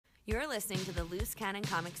You're listening to the Loose Cannon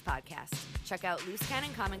Comics podcast. Check out Loose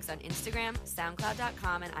Cannon Comics on Instagram,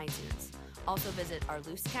 SoundCloud.com, and iTunes. Also visit our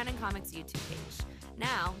Loose Cannon Comics YouTube page.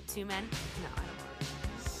 Now, two men... No, I don't want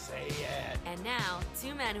to. Say it. And now,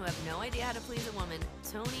 two men who have no idea how to please a woman,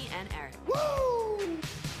 Tony and Eric. Woo!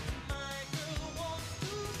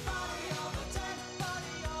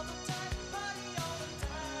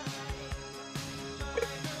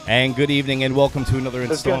 And good evening, and welcome to another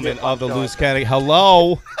installment of the Loose Cannon.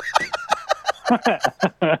 Hello.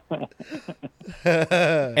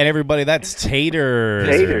 And everybody, that's Taters.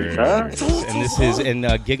 Taters, huh? And this is,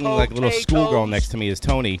 giggling like a little schoolgirl next to me is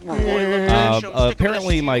Tony.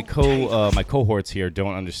 Apparently, my cohorts here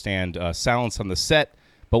don't understand silence on the set,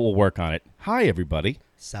 but we'll work on it. Hi, everybody.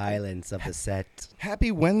 Silence of the set.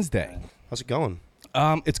 Happy Wednesday. How's it going?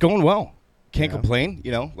 It's going well. Can't complain.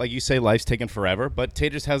 You know, like you say, life's taking forever. But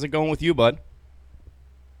Taters, how's it going with you, bud?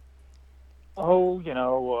 Oh,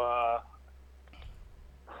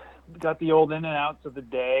 got the old in and outs of the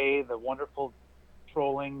day, the wonderful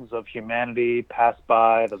trollings of humanity pass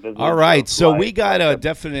by, the visitors. All right, so we got a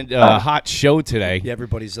definite hot show today. Yeah,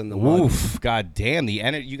 everybody's in the mud. Oof, god damn,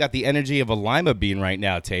 you got the energy of a lima bean right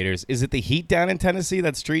now, Taters. Is it the heat down in Tennessee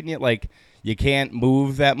that's treating it like you can't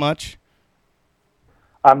move that much?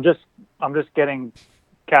 I'm just getting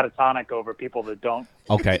catatonic over people that don't.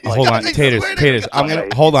 Okay, hold on, Taters.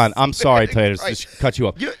 Hold on. I'm sorry, Taters. Just cut you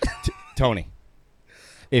up. Tony.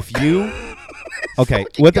 If you, okay,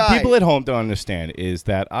 what the people at home don't understand is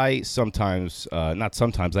that I sometimes, not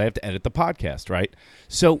sometimes, I have to edit the podcast, right?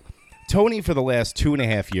 So Tony, for the last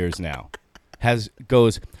 2.5 years now,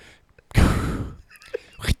 goes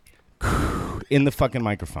in the fucking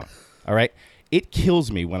microphone, all right? It kills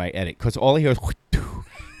me when I edit because all I hear is,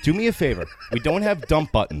 do me a favor, we don't have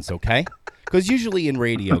dump buttons, okay? Because usually in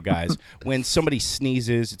radio, guys, when somebody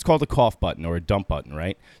sneezes, it's called a cough button or a dump button,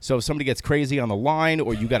 right? So if somebody gets crazy on the line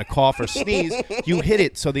or you got to cough or sneeze, you hit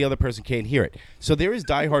it so the other person can't hear it. So there is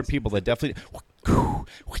diehard people that definitely...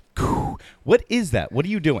 What is that? What are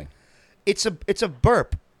you doing? It's a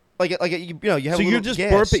burp. You have so you're just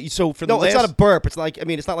gas. burping. So for the it's not a burp. It's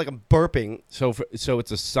it's not like I'm burping. So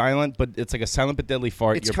it's a silent, but it's like a silent but deadly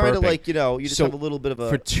fart. It's kind of like you just have a little bit of a.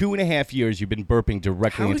 For 2.5 years, you've been burping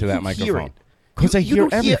directly into that microphone. Because I hear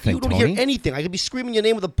everything. You don't Tony. hear anything. I could be screaming your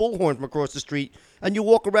name with a bullhorn from across the street, and you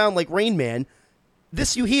walk around like Rain Man.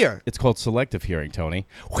 This you hear. It's called selective hearing, Tony.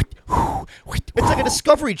 It's like a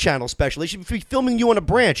Discovery Channel special. They should be filming you on a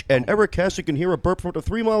branch, and Eric Cassie can hear a burp from up to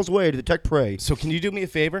 3 miles away to detect prey. So can you do me a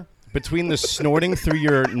favor? Between the snorting through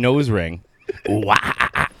your nose ring, and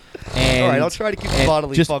all right, I'll try to keep the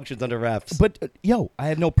bodily functions under wraps. But I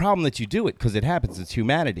have no problem that you do it because it happens. It's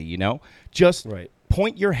humanity, you know. Just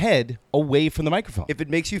point your head away from the microphone. If it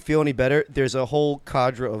makes you feel any better, there's a whole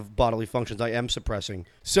cadre of bodily functions I am suppressing.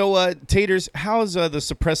 So, Taters, how's the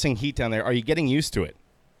suppressing heat down there? Are you getting used to it?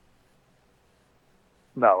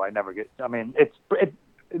 No, I never get. I mean, it's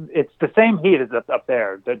the same heat as up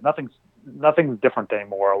there. Nothing's different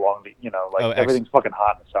anymore along the, everything's fucking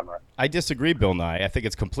hot in the summer. I disagree, Bill Nye. I think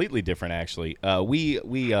it's completely different, actually. We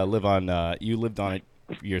live on, you lived on it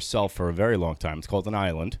yourself for a very long time. It's called an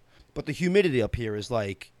island. But the humidity up here is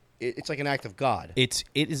like, it's like an act of God. It's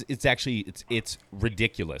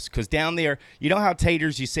ridiculous. Because down there, you know how,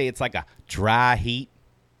 Taters, you say it's like a dry heat?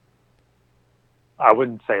 I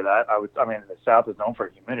wouldn't say that. The South is known for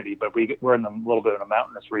humidity, but we're in a little bit of a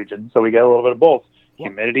mountainous region, so we get a little bit of both.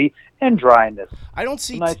 Humidity and dryness. I don't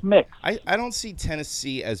see a nice mix. I don't see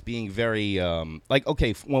Tennessee as being very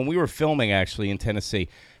when we were filming actually in Tennessee,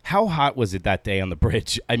 how hot was it that day on the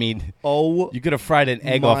bridge? I mean, you could have fried an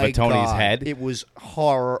egg off of Tony's head. It was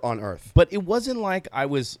horror on earth. But it wasn't like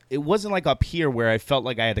up here where I felt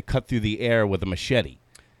like I had to cut through the air with a machete.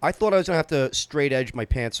 I thought I was going to have to straight edge my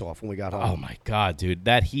pants off when we got home. Oh my god, dude,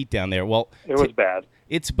 that heat down there. Well, it was bad.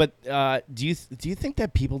 Do you think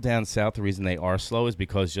that people down south, the reason they are slow is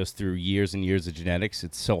because just through years and years of genetics,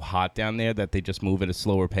 it's so hot down there that they just move at a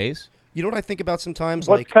slower pace? You know what I think about sometimes?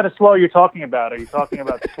 What kind of slow are you talking about? Are you talking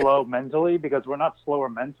about slow mentally? Because we're not slower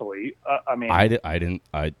mentally. I didn't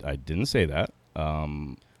say that.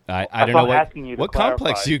 I don't know what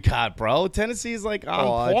complex you got, bro. Tennessee's like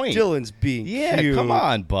on point. Dylan's being cute. Come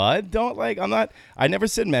on, bud. I never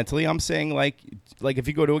said mentally. I'm saying like if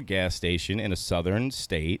you go to a gas station in a southern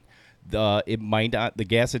state, the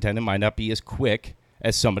gas attendant might not be as quick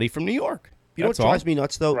as somebody from New York. You know what drives me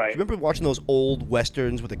nuts though? Right. Remember watching those old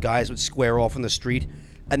westerns where the guys would square off in the street?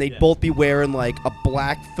 And they'd both be wearing like a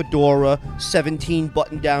black fedora, 17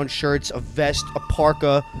 button-down shirts, a vest, a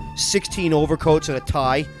parka, 16 overcoats, and a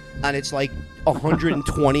tie. And it's like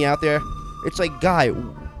 120 out there. It's like, guy,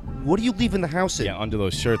 What do you leave in the house in? Yeah, under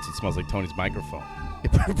those shirts, it smells like Tony's microphone.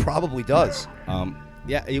 It probably does.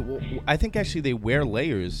 Yeah, I think actually they wear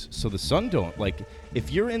layers so the sun don't, like,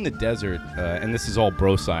 if you're in the desert, and this is all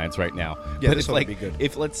bro science right now. Yeah, but this if, one like, would be good.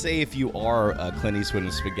 if let's say if you are Clint Eastwood in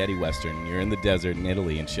a spaghetti western, and you're in the desert in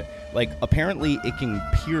Italy and shit, like, apparently it can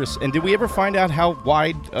pierce. And did we ever find out how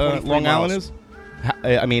wide Long Island is?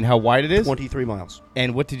 How wide it is? 23 miles.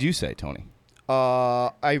 And what did you say, Tony?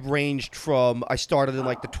 I ranged from, I started in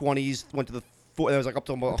like the 20s, went to the, I was like up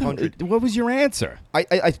to about 100. What was your answer?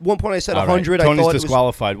 At one point I said All 100. Right. Tony's I thought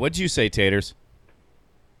disqualified. What did you say, Taters?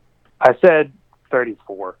 I said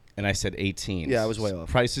 34. And I said 18. Yeah, I was way off.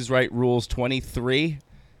 Price is Right rules 23.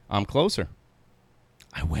 I'm closer.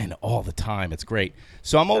 I win all the time. It's great.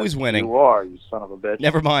 So I'm always winning. You are, you son of a bitch.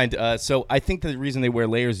 Never mind. So I think the reason they wear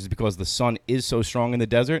layers is because the sun is so strong in the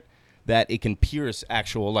desert that it can pierce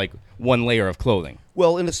actual, like, one layer of clothing.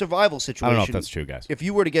 Well, in a survival situation, I don't know if that's true, guys. If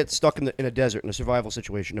you were to get stuck in a desert in a survival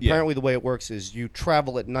situation, apparently the way it works is you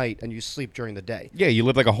travel at night and you sleep during the day. Yeah, you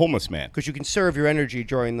live like a homeless man. Because you conserve your energy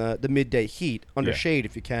during the midday heat under shade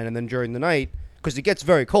if you can, and then during the night, because it gets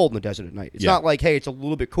very cold in the desert at night. It's not like, hey, it's a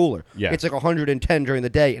little bit cooler. Yeah. It's like 110 during the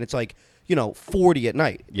day, and it's like, 40 at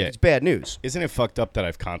night. Yeah. It's bad news. Isn't it fucked up that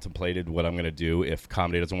I've contemplated what I'm going to do if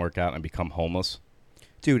comedy doesn't work out and I become homeless?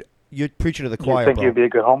 Dude, you're preaching to the You choir, think bro. you'd be a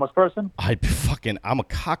good homeless person? I'm a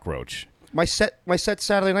cockroach. My set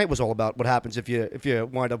Saturday night was all about what happens if you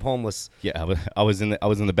wind up homeless. Yeah, I was in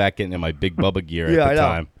the back getting in my Big Bubba gear Yeah, at I the know.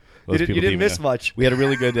 time. You Those people didn't miss much. We had a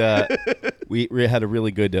really good we had a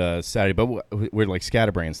really good Saturday, but we're like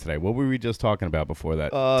scatterbrains today. What were we just talking about before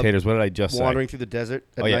that? Taters, what did I just say? Wandering through the desert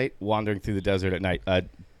at night. Wandering through the desert at night.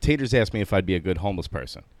 Taters asked me if I'd be a good homeless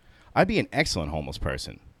person. I'd be an excellent homeless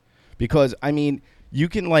person because, you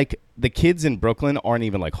can, like, the kids in Brooklyn aren't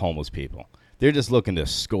even like homeless people. They're just looking to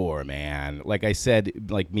score, man. Like I said,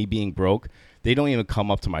 like me being broke, they don't even come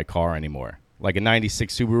up to my car anymore. Like a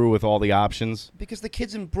 96 Subaru with all the options. Because the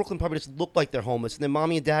kids in Brooklyn probably just look like they're homeless, and their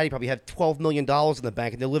mommy and daddy probably have $12 million in the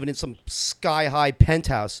bank, and they're living in some sky-high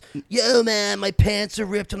penthouse. Yo, man, my pants are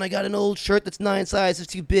ripped, and I got an old shirt that's 9 sizes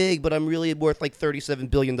too big, but I'm really worth like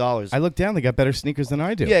 $37 billion. I look down, they got better sneakers than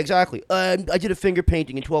I do. Yeah, exactly. I did a finger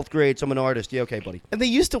painting in 12th grade, so I'm an artist. Yeah, okay, buddy. And they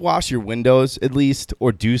used to wash your windows at least,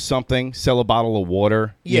 or do something, sell a bottle of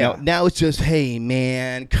water. Yeah. Now it's just, hey,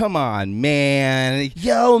 man, come on, man.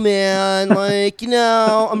 Yo, man, like,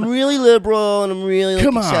 I'm really liberal, and I'm really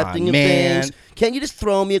Come on, accepting of man. things. Can't you just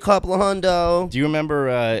throw me a couple of hundo? Do you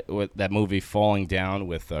remember that movie Falling Down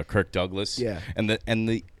with Kirk Douglas? Yeah. And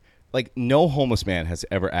the like, no homeless man has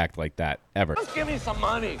ever acted like that ever. Just give me some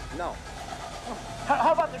money. No,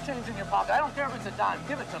 How about the change in your pocket? I don't care if it's a dime.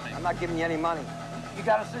 Give it to me. I'm not giving you any money. You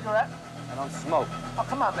got a cigarette? I don't smoke. Oh,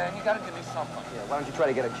 come on, man. You got to give me something. Yeah, why don't you try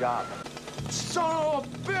to get a job? Son of a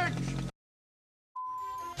bitch!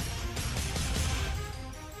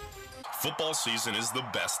 Football season is the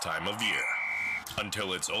best time of year.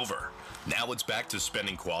 Until it's over. Now it's back to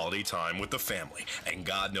spending quality time with the family, and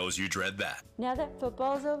God knows you dread that. Now that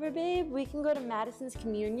football's over, babe, we can go to Madison's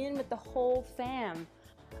Communion with the whole fam.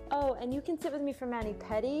 Oh, and you can sit with me for Mani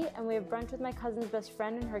Petty, and we have brunch with my cousin's best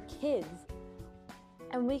friend and her kids.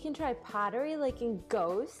 And we can try pottery like in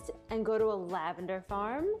Ghost and go to a lavender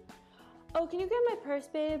farm. Oh, can you grab my purse,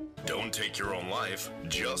 babe? Don't take your own life,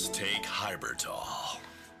 just take Hybertol.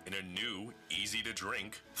 In a new,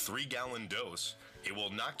 easy-to-drink, 3-gallon dose, it will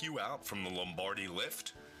knock you out from the Lombardi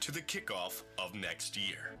lift to the kickoff of next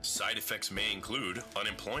year. Side effects may include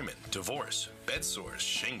unemployment, divorce, bed sores,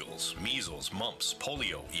 shingles, measles, mumps,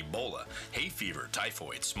 polio, Ebola, hay fever,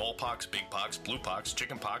 typhoid, smallpox, big pox, blue pox,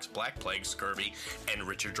 chicken pox, black plague, scurvy, and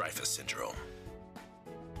Richard Dreyfuss syndrome.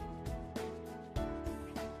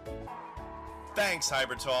 Thanks,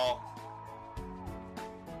 Hybertol.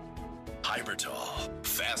 Hybertol.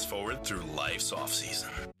 Fast forward through life's off season.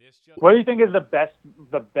 What do you think is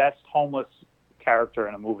the best homeless character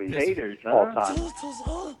in a movie all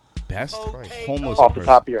time? Best homeless Off the person.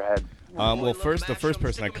 top of your head. Well, the first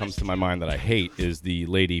person that comes to my mind that I hate is the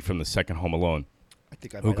lady from the second Home Alone, I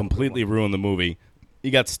think I might who have a good completely one. ruined the movie.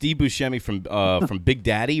 You got Steve Buscemi from Big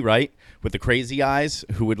Daddy, right, with the crazy eyes,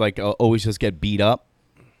 who would like always just get beat up.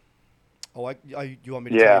 Oh, you want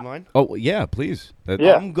me to tell you mine? Oh yeah, please.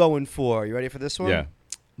 Yeah. I'm going for. You ready for this one? Yeah.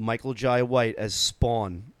 Michael Jai White as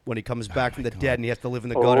Spawn when he comes back from the dead and he has to live in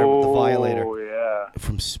the gutter with the violator. Oh, yeah.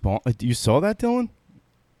 From Spawn. You saw that, Dylan?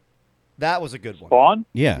 That was a good one. Spawn?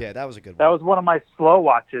 Yeah. Yeah, that was a good That one. was one of my slow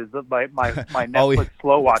watches, my Netflix Oh, yeah.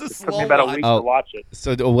 slow watch. It It's a took me slow about a watch. week Oh. to watch it.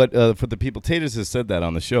 So what for the people, Taters has said that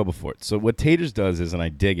on the show before. So what Taters does is, and I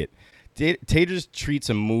dig it, Taters treats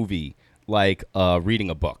a movie like reading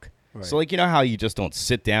a book. Right. So, like, you know how you just don't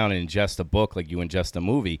sit down and ingest a book like you ingest a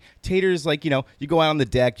movie? Tater's like, you go out on the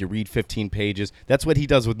deck, you read 15 pages. That's what he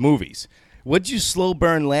does with movies. What'd you slow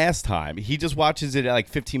burn last time? He just watches it at like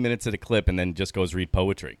 15 minutes at a clip and then just goes read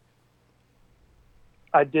poetry.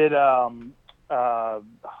 I did,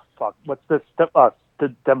 what's this?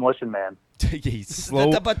 The Demolition Man. He's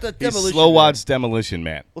slow watch Demolition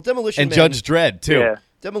Man. Well, Demolition Man. And Judge Dredd, too. Yeah.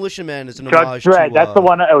 Demolition Man is an homage Judge Dredd. To... That's the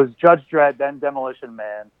one. It was Judge Dredd, then Demolition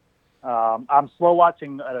Man. I'm slow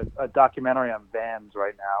watching a documentary on vans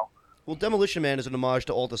right now. Well, Demolition Man is an homage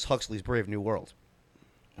to Aldous Huxley's Brave New World.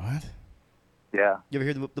 What? Yeah. You ever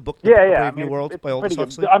hear the book Brave New World by Aldous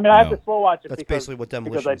Huxley? I mean, I have to slow watch it. That's basically what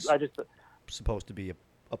Demolition is I just supposed to be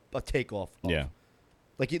a takeoff of. Yeah.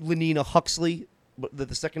 Like Lenina Huxley,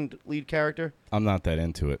 the second lead character. I'm not that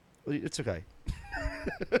into it. It's okay.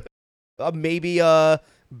 Maybe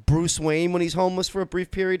Bruce Wayne when he's homeless for a brief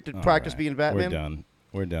period to practice being Batman.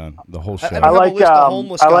 We're done. The whole show. I have a list of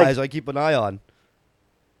homeless guys I keep an eye on.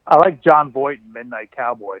 I like John Voight in Midnight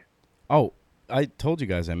Cowboy. Oh, I told you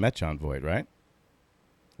guys I met John Voight, right?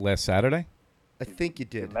 Last Saturday? I think you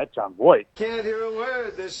did. You met John Voight. Can't hear a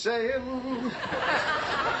word they're saying.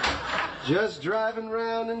 Just driving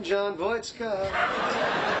around in John Voight's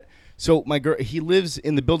car. So he lives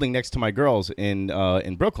in the building next to my girls in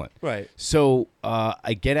Brooklyn. Right. So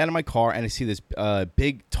I get out of my car and I see this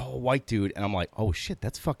big, tall, white dude, and I'm like, oh shit,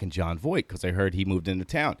 that's fucking John Voight, because I heard he moved into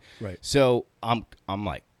town. Right. So I'm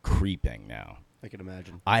like creeping now. I can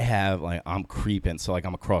imagine. I'm creeping. So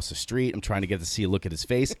I'm across the street. I'm trying to get to see a look at his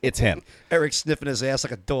face. It's him. Eric's sniffing his ass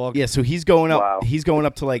like a dog. Yeah. So he's going up. Wow. He's going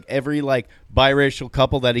up to every biracial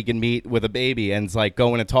couple that he can meet with a baby, and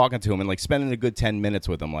going and talking to him and spending a good 10 minutes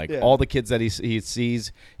with them. All the kids that he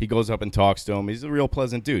sees, he goes up and talks to them. He's a real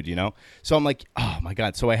pleasant dude, So I'm like, oh my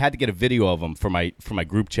god. So I had to get a video of him for my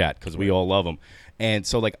group chat because we all love him. And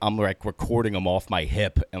so I'm recording him off my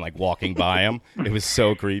hip and walking by him. It was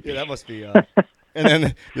so creepy. Yeah, that must be. And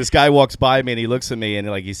then this guy walks by me and he looks at me and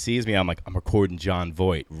he sees me. I'm like, I'm recording John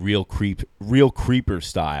Voight, real creeper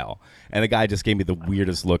style. And the guy just gave me the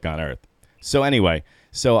weirdest look on earth. So anyway,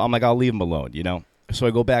 I'm like, I'll leave him alone, So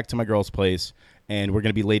I go back to my girl's place and we're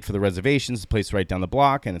going to be late for the reservations. The place right down the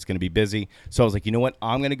block and it's going to be busy. So I was like, you know what?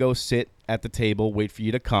 I'm going to go sit at the table, wait for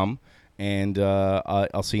you to come, and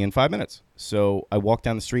I'll see you in 5 minutes. So I walk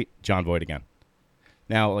down the street, John Voight again.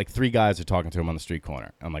 Now, 3 guys are talking to him on the street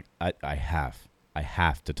corner. I'm like, I have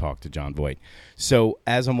to talk to John Voight. So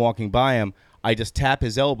as I'm walking by him, I just tap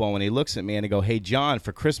his elbow and he looks at me and I go, hey, John,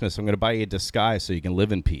 for Christmas, I'm going to buy you a disguise so you can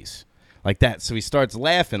live in peace. Like that. So he starts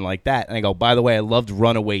laughing like that. And I go, by the way, I loved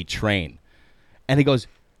Runaway Train. And he goes,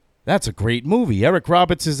 that's a great movie. Eric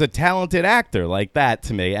Roberts is a talented actor, like that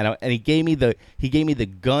to me. And he gave me the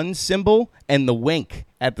gun symbol and the wink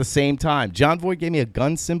at the same time. John Voight gave me a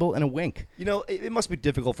gun symbol and a wink. It must be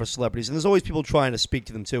difficult for celebrities, and there's always people trying to speak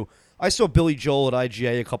to them too. I saw Billy Joel at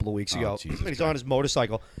IGA a couple of weeks ago. He's on his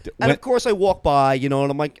motorcycle, and of course I walk by, and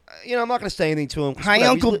I'm like, I'm not going to say anything to him. Hi,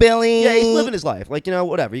 Uncle Billy. Yeah, he's living his life,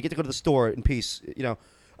 whatever. You get to go to the store in peace, And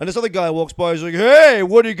this other guy walks by, he's like, hey,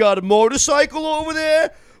 what do you got, a motorcycle over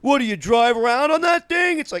there? What do you drive around on that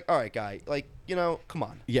thing? It's like, all right, guy, come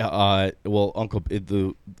on. Yeah, well, Uncle, did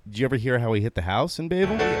you ever hear how he hit the house in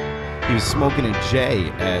Bayville? He was smoking a J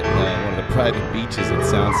at one of the private beaches at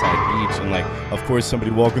Soundside Beach, and of course, somebody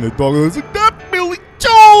walking the dog was like, "That Billy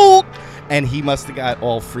Joel!" And he must have got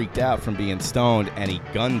all freaked out from being stoned, and he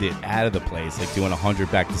gunned it out of the place, doing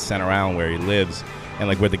 100 back to Center Island where he lives. And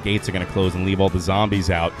where the gates are going to close and leave all the zombies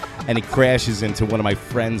out. And he crashes into one of my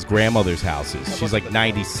friend's grandmother's houses. She's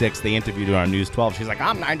 96. They interviewed her on News 12. She's like,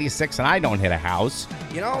 I'm 96 and I don't hit a house.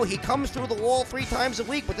 He comes through the wall 3 times a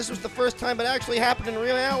week, but this was the first time it actually happened in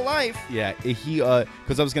real life. Yeah,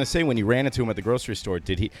 because I was going to say, when you ran into him at the grocery store,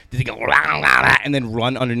 did he go and then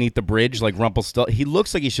run underneath the bridge like Rumpelstiltskin? He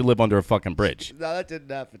looks like he should live under a fucking bridge. No, that didn't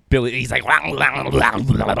happen. Billy, he's like,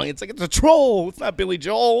 it's it's a troll. It's not Billy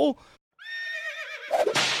Joel.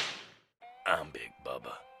 I'm Big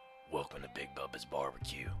Bubba. Welcome to Big Bubba's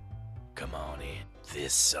Barbecue. Come on in.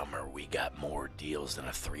 This summer we got more deals than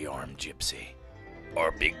a 3-armed gypsy.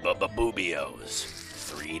 Our Big Bubba Boobios,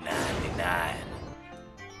 $3.99.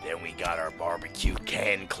 Then we got our barbecue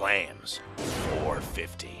canned clams,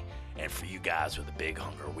 $4.50. And for you guys with a big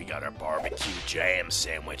hunger, we got our barbecue jam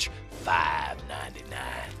sandwich, $5.99.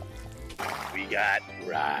 We got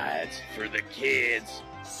rides for the kids,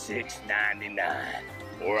 $6.99.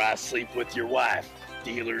 Or I sleep with your wife,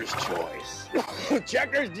 dealer's choice.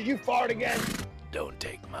 Checkers, did you fart again? Don't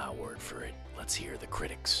take my word for it. Let's hear the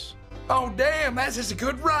critics. Oh, damn, that's just a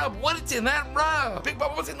good rub. What's in that rub? Big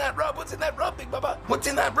Bubba, what's in that rub? What's in that rub, Big Bubba? What's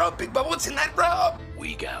in that rub, Big Bubba? What's in that rub?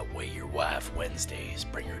 We got Weigh Your Wife Wednesdays.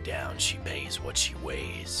 Bring her down, she pays what she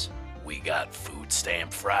weighs. We got Food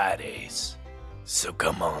Stamp Fridays. So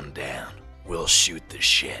come on down, we'll shoot the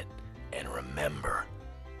shit. And remember,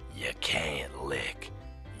 you can't lick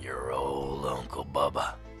your old Uncle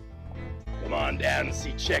Bubba. Come on down and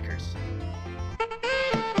see Checkers.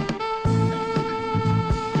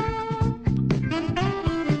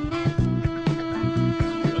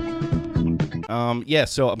 Yeah,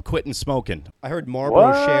 so I'm quitting smoking. I heard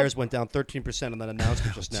Marlboro shares went down 13% on that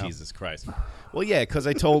announcement just now. Jesus Christ. Well, yeah, because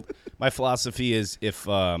I told my philosophy is if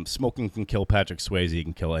smoking can kill Patrick Swayze, it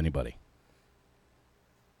can kill anybody.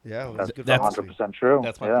 Yeah, well, that's 100% true.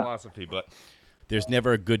 That's my philosophy, but there's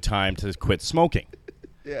never a good time to quit smoking.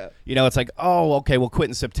 Yeah. You know, it's like, oh, okay, we'll quit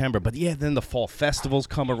in September. But, yeah, then the fall festivals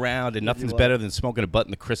come around, and nothing's better than smoking a butt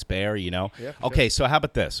in the crisp air, you know? Yeah, okay, so how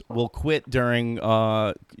about this? We'll quit during,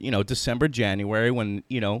 December, January when,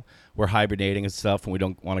 we're hibernating and stuff and we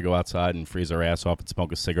don't want to go outside and freeze our ass off and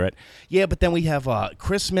smoke a cigarette. Yeah, but then we have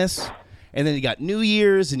Christmas, and then you got New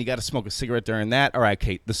Year's, and you got to smoke a cigarette during that. All right,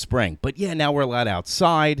 Kate, the spring. But, yeah, now we're allowed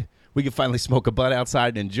outside. We can finally smoke a butt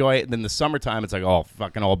outside and enjoy it. And then the summertime, it's like, oh,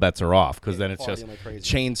 fucking all bets are off because then it's just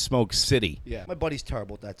chain smoke city. Yeah, my buddy's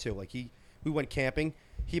terrible at that too. Like we went camping.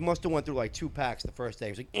 He must have went through like 2 packs the first day.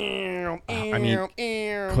 He was like,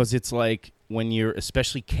 because it's like when you're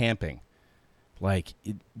especially camping, like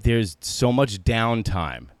there's so much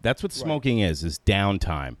downtime. That's what smoking is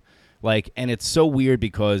downtime. Like, and it's so weird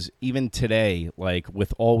because even today, like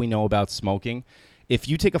with all we know about smoking, if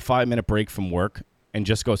you take a 5-minute break from work and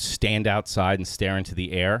just go stand outside and stare into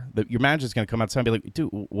the air, your manager's going to come outside and be like, dude,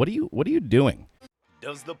 what are you doing?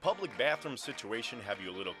 Does the public bathroom situation have you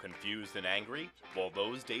a little confused and angry? Well,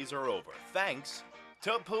 those days are over, thanks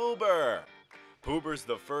to Poober. Poober's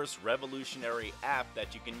the first revolutionary app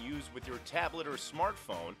that you can use with your tablet or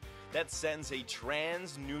smartphone that sends a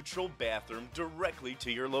trans-neutral bathroom directly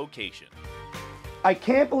to your location. I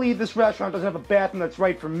can't believe this restaurant doesn't have a bathroom that's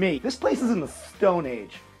right for me. This place is in the Stone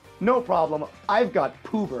Age. No problem, I've got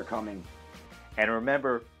Poober coming. And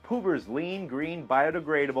remember, Poober's lean, green,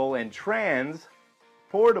 biodegradable, and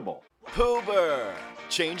trans-portable. Poober,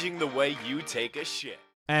 changing the way you take a shit.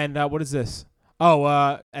 And what is this?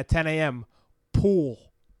 Oh, at 10 a.m., pool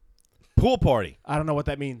party. I don't know what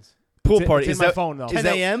that means. Pool party. It's in my phone, though. 10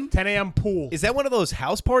 a.m.? 10 a.m. pool. Is that one of those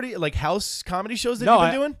house party, like house comedy shows that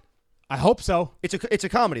you've been doing? I hope so. It's a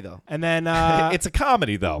comedy, though. And then... it's a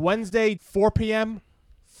comedy, though. Wednesday, 4 p.m.,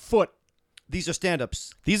 Foot. These are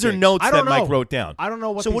stand-ups. These are notes that Mike wrote down. I don't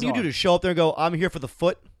know what So what do you do to show up there and go, I'm here for the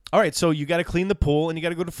foot? All right, so you got to clean the pool and you got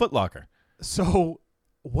to go to Foot Locker. So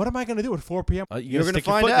what am I going to do at 4 p.m.? You're going to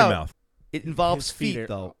find your foot out. In your mouth. It involves feet,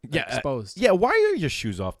 though. Yeah, exposed. Yeah, why are your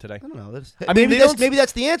shoes off today? I don't know. Maybe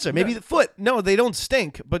that's the answer. Maybe the foot. No, they don't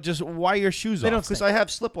stink, but just why are your shoes off? Because I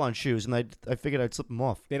have slip-on shoes, and I figured I'd slip them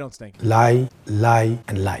off. They don't stink. Lie,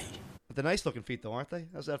 and lie. But they're nice-looking feet, though, aren't they?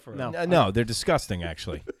 How's that for? No, they're disgusting,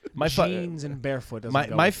 actually. My jeans and barefoot.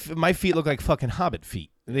 My feet look like fucking Hobbit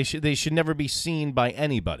feet. They should never be seen by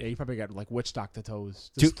anybody. Yeah, you probably got like witch doctor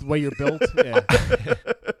toes. Just the way you're built. Yeah.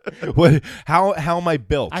 What? How am I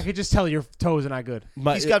built? I could just tell your toes are not good.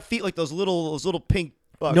 He's got feet like those little pink.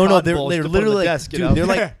 No, they're literally like, desk, dude.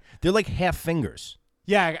 They're like half fingers.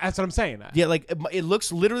 Yeah, that's what I'm saying. Yeah, like it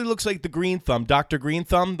literally looks like the Green Thumb, Dr. Green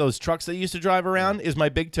Thumb. Those trucks that used to drive around is my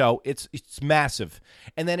big toe. It's massive,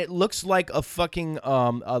 and then it looks like a fucking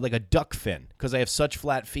like a duck fin because I have such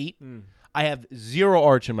flat feet. I have zero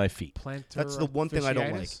arch in my feet. That's the one thing I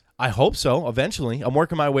don't like. I hope so. Eventually, I'm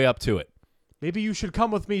working my way up to it. Maybe you should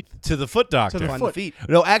come with me to the foot doctor. To the foot. Feet.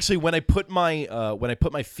 No, actually, when I put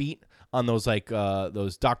my feet on those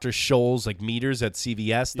those Dr. Scholl's like meters at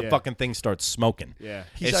CVS, the fucking thing starts smoking. Yeah,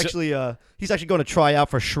 he's actually going to try out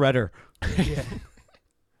for Shredder. Yeah.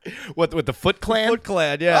 What with the Foot Clan? Foot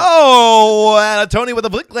Clan, yeah. Oh, Tony with the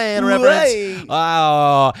Foot Clan reference.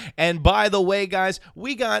 Oh, and by the way, guys,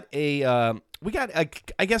 we got a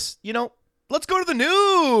I guess let's go to the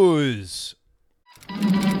news.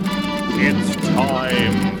 It's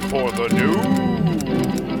time for the news.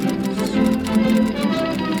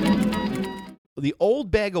 The old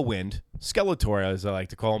bag of wind, Skeletor as I like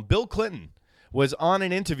to call him, Bill Clinton, was on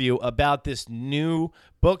an interview about this new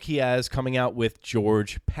book he has coming out with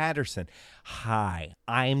George Patterson. Hi,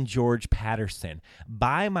 I'm George Patterson.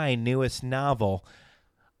 Buy my newest novel,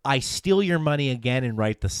 I Steal Your Money Again and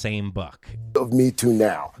Write the Same Book. Of Me Too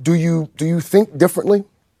now. Do you think differently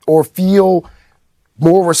or feel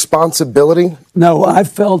more responsibility? No, I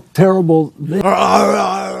felt terrible.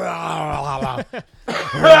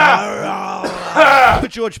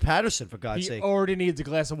 George Patterson, for God's He sake. already needs a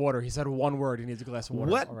glass of water. He said one word. He needs a glass of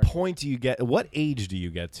water. What already. point do you get? What age do you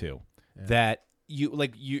get to that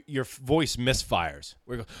your voice misfires?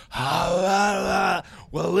 Where you go,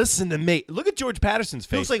 well, listen to me. Look at George Patterson's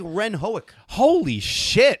face. Feels like Ren Hoek. Holy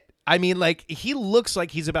shit! I mean, like he looks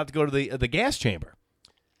like he's about to go to the gas chamber.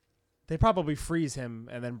 They probably freeze him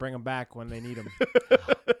and then bring him back when they need him.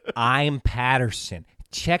 I'm Patterson.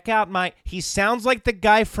 Check out he sounds like the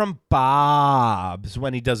guy from Bob's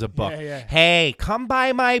when he does a book. Yeah. Hey, come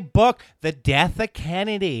buy my book, The Death of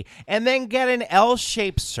Kennedy, and then get an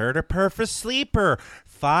L-shaped Certiper for Sleeper,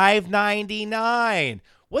 $5.99.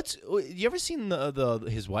 You ever seen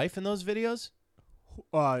his wife in those videos?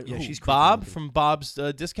 Yeah, she's Bob from Bob's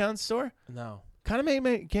discount store. No. Kind of made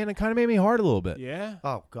me hard a little bit. Yeah.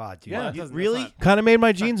 Oh God, dude. Yeah. Really? Kind of made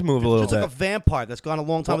my jeans move a little It's bit. like a vampire that's gone a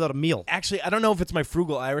long time without a meal. Actually, I don't know if it's my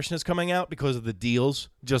frugal Irishness coming out because of the deals.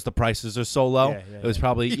 Just the prices are so low. It was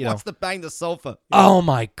probably He wants to bang the sofa. Oh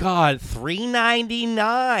my God,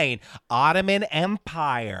 $3.99. Ottoman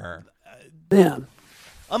Empire. Then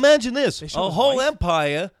imagine this: a whole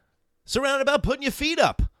empire surrounded by putting your feet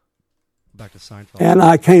up. Back to Seinfeld. And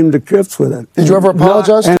I came to grips with it. Did you ever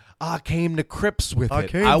apologize? I came to Crips with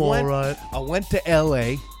it. I went to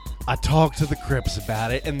L.A. I talked to the Crips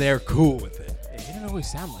about it, and they're cool with it. Hey, he didn't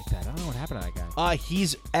always sound like that. I don't know what happened to that guy.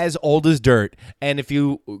 He's as old as dirt, and if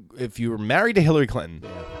you were married to Hillary Clinton,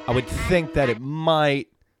 I would think that it might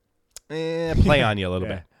play on you a little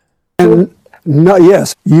bit. And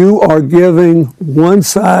yes, you are giving one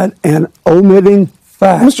side and omitting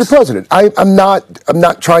facts. Mr. President, I'm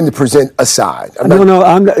not trying to present a side.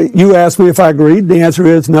 You asked me if I agreed. The answer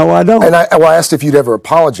is no, I don't. And I asked if you'd ever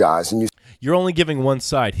apologize, and you're only giving one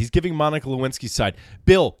side. He's giving Monica Lewinsky's side.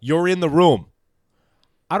 Bill, you're in the room.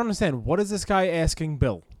 I don't understand. What is this guy asking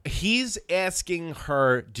Bill? He's asking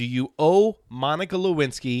her, do you owe Monica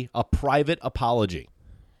Lewinsky a private apology?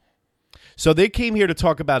 So they came here to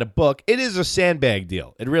talk about a book. It is a sandbag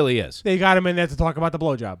deal. It really is. They got him in there to talk about the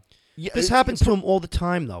blowjob. Yeah, this happens to him all the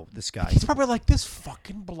time, though, this guy. He's probably like, this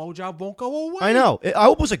fucking blowjob won't go away. I know. I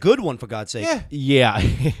hope it was a good one, for God's sake. Yeah.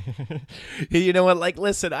 You know what? Like,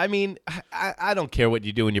 listen, I mean, I don't care what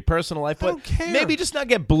you do in your personal life, but maybe just not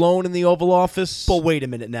get blown in the Oval Office. But wait a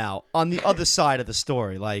minute now. On the other side of the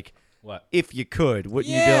story, like, what? If you could,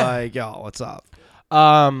 wouldn't you be like, yo, what's up?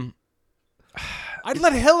 I'd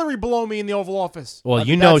let Hillary blow me in the Oval Office. Well,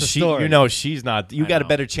 you know she's not. You got a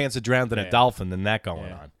better chance of drowning a dolphin than that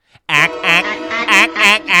going on. Act,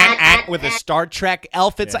 with a Star Trek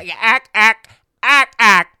elf. It's like act.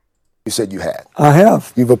 You said you had. I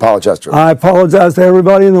have. You've apologized to her. I apologize to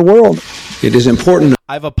everybody in the world. It is important.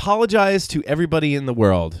 I've apologized to everybody in the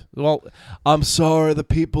world. Well, I'm sorry, the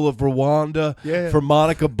people of Rwanda, for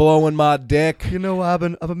Monica blowing my dick. You know, I've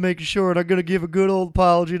been making sure, and I'm gonna give a good old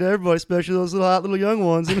apology to everybody, especially those little hot little young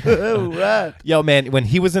ones. Right. Yo, man, when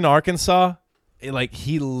he was in Arkansas,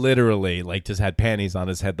 he literally just had panties on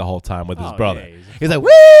his head the whole time with his brother. Yeah, he's like,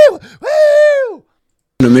 woo, woo.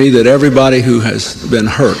 To me, that everybody who has been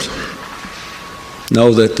hurt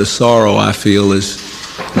know that the sorrow I feel is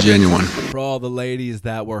genuine. For all the ladies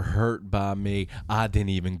that were hurt by me, I didn't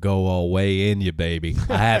even go all way in you, baby.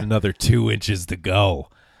 I had another 2 inches to go.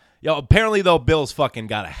 Yo, apparently, though, Bill's fucking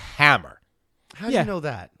got a hammer. How do you know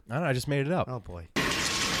that? I don't know. I just made it up. Oh, boy.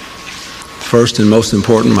 First and most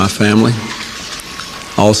important, my family.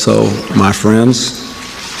 Also, my friends,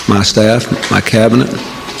 my staff, my cabinet.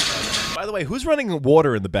 By the way, who's running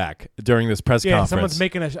water in the back during this press conference? Someone's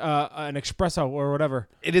making an espresso or whatever.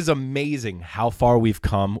 It is amazing how far we've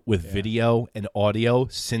come with video and audio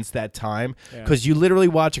since that time. Because you literally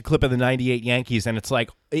watch a clip of the '98 Yankees, and it's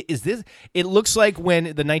like, is this? It looks like when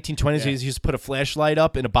the 1920s you just put a flashlight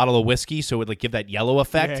up in a bottle of whiskey, so it would give that yellow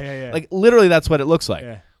effect. Like literally, that's what it looks like.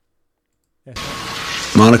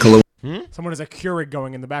 Monica. Someone has a Keurig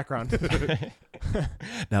going in the background.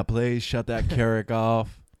 Now, please shut that Keurig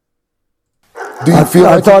off. Do you feel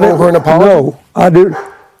like you owe her an apology? No, I do.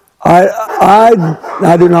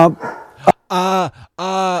 I do not.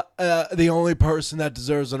 The only person that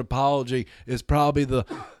deserves an apology is probably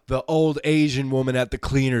the old Asian woman at the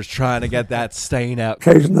cleaners trying to get that stain out.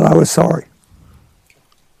 Occasion that I was sorry.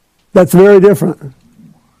 That's very different.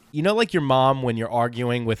 You know, like your mom when you're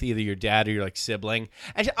arguing with either your dad or your sibling,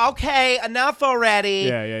 and okay, enough already.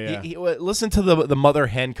 Yeah. Listen to the mother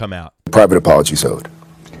hen come out. Private apologies owed.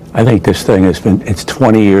 I think this thing it's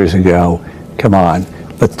 20 years ago. Come on.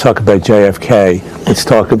 let's talk about JFK. Let's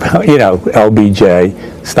talk about,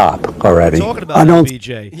 LBJ. Stop already. We're talking about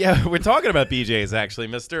LBJ. Yeah, we're talking about BJ's actually,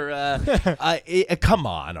 Mister. Come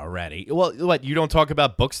on already. Well, what, you don't talk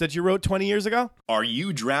about books that you wrote 20 years ago? Are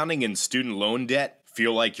you drowning in student loan debt?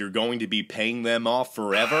 Feel like you're going to be paying them off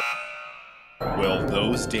forever? Well,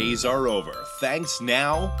 those days are over. Thanks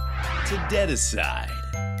now to Deticide.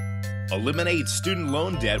 Eliminate student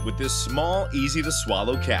loan debt with this small,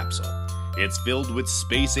 easy-to-swallow capsule. It's filled with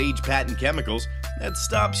space-age patent chemicals that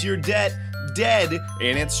stops your debt dead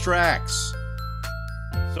in its tracks.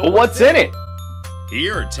 So what's in it?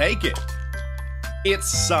 Here, take it. It's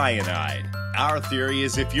cyanide. Our theory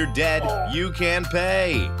is if you're dead, you can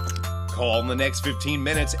pay. Call in the next 15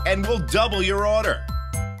 minutes and we'll double your order.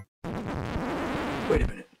 Wait a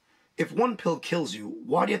minute. If one pill kills you,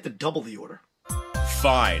 why do you have to double the order?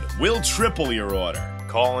 Fine, we'll triple your order.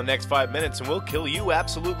 Call in the next 5 minutes and we'll kill you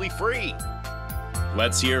absolutely free.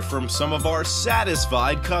 Let's hear from some of our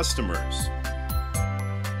satisfied customers.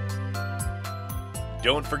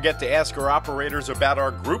 Don't forget to ask our operators about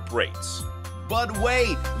our group rates. But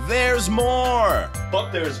wait, there's more!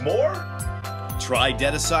 But there's more? Try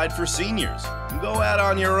Deticide for seniors. Go out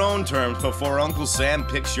on your own terms before Uncle Sam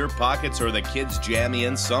picks your pockets or the kids jam you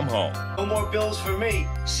in some hole. No more bills for me.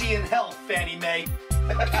 See you in hell, Fannie Mae.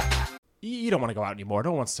 You don't want to go out anymore.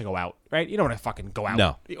 No one wants to go out, right? You don't want to fucking go out.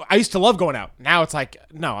 No. I used to love going out. Now it's like,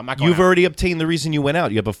 no, I'm not going out. You've already obtained the reason you went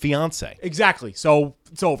out. You have a fiance. Exactly. So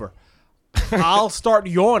it's over. I'll start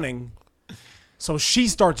yawning. So she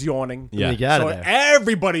starts yawning. Yeah. So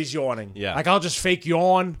everybody's yawning. Yeah. Like I'll just fake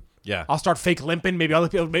yawn. Yeah. I'll start fake limping. Maybe other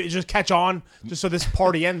people just catch on just so this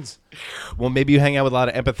party ends. Well, maybe you hang out with a lot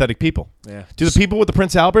of empathetic people. Yeah. Do the people with the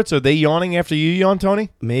Prince Alberts, are they yawning after you yawn,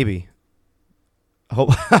 Tony? Maybe.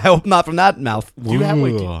 I hope not from that mouth. Do you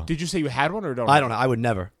have, did you say you had one or don't? I don't know. I would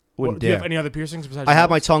never. Wouldn't do you dare. have any other piercings besides I your had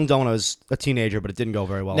my nose? tongue done when I was a teenager, but it didn't go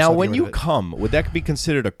very well. Now, so I when got you rid of it. come, would that be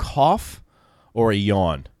considered a cough or a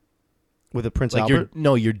yawn? With a Prince Like Albert?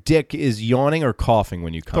 your dick is yawning or coughing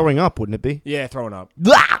when you come? Throwing up, wouldn't it be? Yeah, throwing up.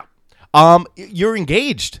 You're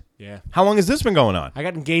engaged. Yeah. How long has this been going on? I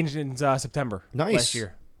got engaged in September last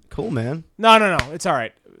year. Cool, man. No. It's all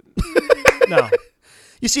right. No.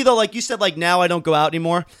 You see, though, like you said, like now I don't go out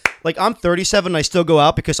anymore. Like I'm 37 and I still go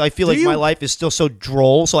out because I feel like my life is still so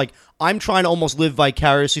droll. So like I'm trying to almost live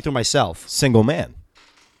vicariously through myself. Single man.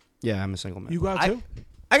 Yeah, I'm a single man. You go out too?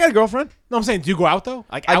 I got a girlfriend. No, I'm saying, do you go out though?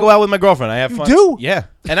 Like I go out with my girlfriend. I have fun. do? Yeah.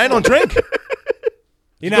 And I don't drink.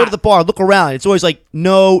 You go to the bar, look around. It's always like,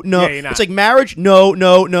 no. Yeah, you're not. It's like marriage, no.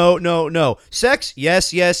 Sex,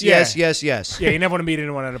 yes. Yeah, Yeah, you never want to meet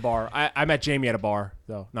anyone at a bar. I met Jamie at a bar,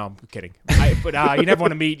 though. No, I'm kidding. But you never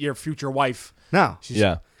want to meet your future wife. No.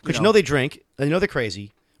 Yeah. Because you know they drink, and you know they're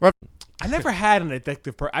crazy. I never had an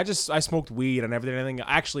addictive I smoked weed. I never did anything.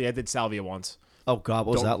 Actually, I did salvia once. Oh, God,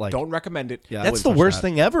 what was that like? Don't recommend it. Yeah, That's the worst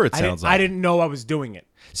thing ever, it sounds like. I didn't know I was doing it.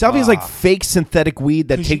 Salvia is like fake synthetic weed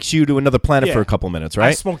that takes you to another planet for a couple minutes, right?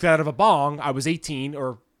 I smoked that out of a bong. I was 18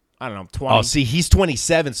 or, I don't know, 20. Oh, see, he's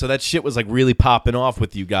 27, so that shit was like really popping off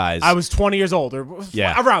with you guys. I was 20 years old or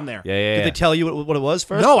around there. Yeah. Did they tell you what it was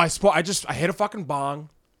first? No, I hit a fucking bong.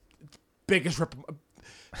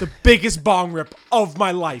 The biggest bong rip of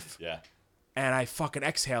my life. Yeah. And I fucking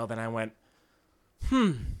exhaled and I went,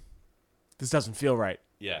 this doesn't feel right.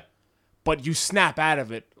 Yeah. But you snap out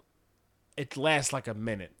of it, it lasts like a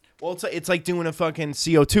minute. Well, it's like doing a fucking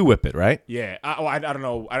CO2 whippet, right? Yeah. I don't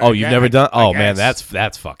know. You've never done? Oh man, that's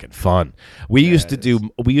fucking fun. We used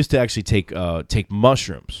to actually take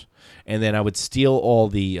mushrooms, and then I would steal all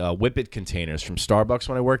the whippet containers from Starbucks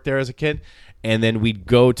when I worked there as a kid. And then we'd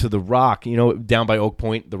go to the rock, down by Oak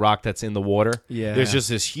Point, the rock that's in the water. Yeah. There's just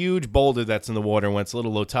this huge boulder that's in the water. And when it's a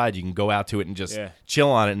little low tide, you can go out to it and just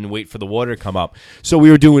chill on it and wait for the water to come up. So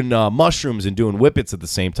we were doing mushrooms and doing whippets at the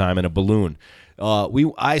same time in a balloon.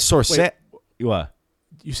 I saw what?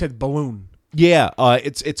 You said balloon. Yeah,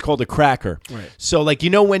 it's called a cracker. Right. So like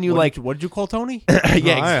when you what did you call Tony?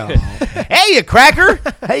 Yeah. Hey, you cracker.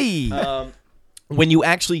 Hey. When you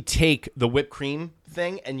actually take the whipped cream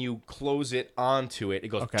thing and you close it onto it, it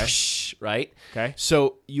goes right? Okay.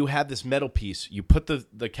 So you have this metal piece, you put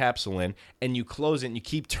the capsule in, and you close it, and you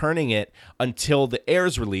keep turning it until the air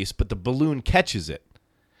is released, but the balloon catches it.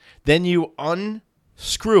 Then you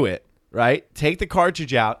unscrew it, right? Take the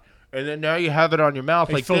cartridge out, and then now you have it on your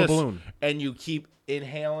mouth like fill this, the balloon. and you keep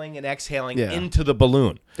inhaling and exhaling into the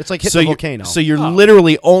balloon. It's like hitting a volcano. So you're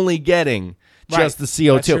literally only getting just the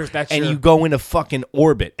CO2, and you go into fucking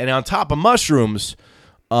orbit. And on top of mushrooms,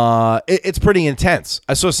 it's pretty intense.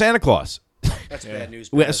 I saw Santa Claus. That's bad news.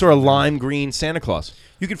 I saw a lime green Santa Claus.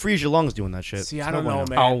 You can freeze your lungs doing that shit. See, I don't know,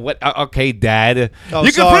 man. Oh, what? Okay, Dad. Oh,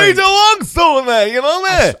 you sorry. can freeze your lungs doing that. You know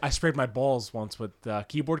that? I sprayed my balls once with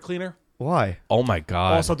keyboard cleaner. Why? Oh my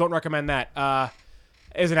God. Also, don't recommend that.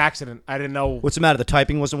 It was an accident. I didn't know. What's the matter? The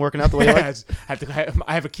typing wasn't working out the way you like?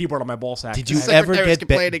 I have a keyboard on my ball sack. Did you ever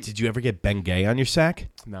get Bengay on your sack?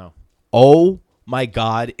 No. Oh my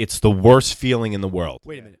God, it's the worst feeling in the world.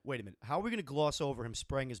 Wait a minute. How are we going to gloss over him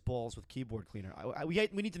spraying his balls with keyboard cleaner? We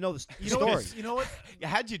need to know the story. You know what?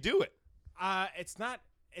 How'd you do it? It's not.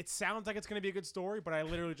 It sounds like it's going to be a good story, but I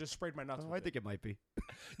literally just sprayed my nuts. I think it might be.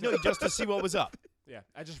 No, just to see what was up. Yeah,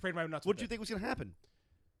 I just sprayed my nuts. What did you think was going to happen?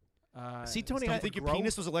 See, Tony, I think your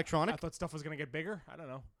penis was electronic. I thought stuff was going to get bigger. I don't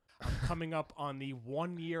know. I'm coming up on the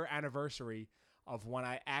 1-year anniversary of when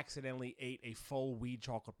I accidentally ate a full weed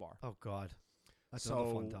chocolate bar. Oh God, that's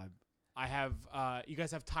another fun time. I have. You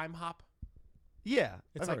guys have Time Hop? Yeah,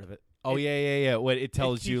 It's I've like- heard of it. Oh yeah. What it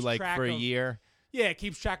tells you keeps like track for a of- year. Yeah, it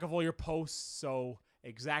keeps track of all your posts. So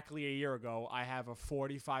exactly a year ago, I have a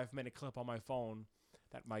 45-minute clip on my phone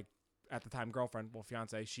that my, at the time, girlfriend, well,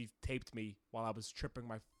 fiance, she taped me while I was tripping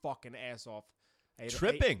my fucking ass off.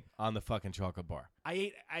 Tripping on the fucking chocolate bar.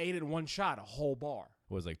 I ate in one shot, a whole bar.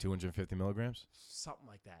 What was it, like 250 milligrams? Something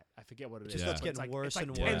like that. I forget what it is. Just starts But it's getting like- worse it's like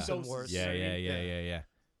and 10 worse and doses. worse. Yeah.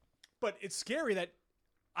 But it's scary that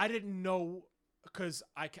I didn't know, because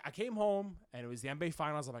I came home and it was the NBA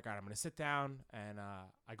Finals. I'm like, all right, I'm going to sit down, and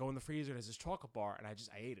I go in the freezer. There's this chocolate bar, and I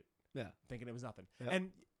ate it. Yeah. Thinking it was nothing. Yeah.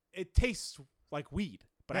 And it tastes like weed,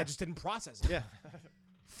 but I Yeah. just didn't process it. Yeah.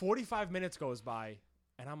 45 minutes goes by,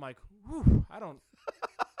 and I'm like, whew,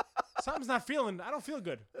 something's not feeling, I don't feel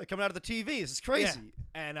good. Coming out of the TV, this is crazy.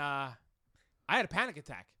 Yeah. And I had a panic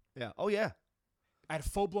attack. Yeah. Oh yeah. I had a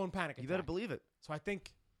full-blown panic attack. You better believe it. So I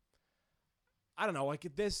think, I don't know, like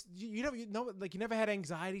this, you never had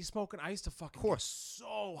anxiety smoking. I used to fucking Of course. get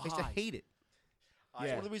so high. I used to hate it.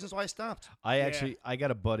 That's one of the reasons why I stopped. I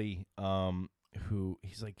got a buddy who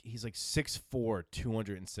he's like 6'4",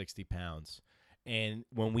 260 pounds, and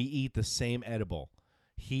when we eat the same edible,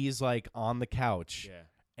 he's like on the couch,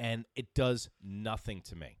 and it does nothing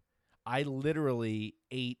to me. I literally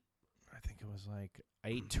ate, I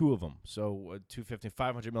ate 2 of them, so 250,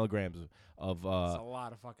 500 milligrams of That's a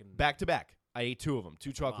lot of fucking back to back. I ate 2 of them,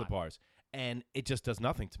 2 chocolate bars, and it just does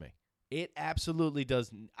nothing to me. It absolutely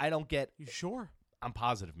does. I don't get. You sure? I'm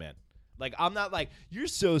positive, man. Like, I'm not like, you're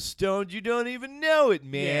so stoned you don't even know it,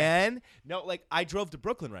 man. Yeah. No, like, I drove to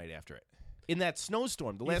Brooklyn right after it. In that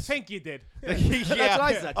snowstorm. You think you did. Yeah, That's what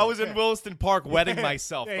I said. I was in Williston Park wetting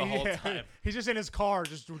myself the whole time. He's just in his car,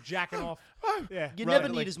 just jacking off. Yeah. You never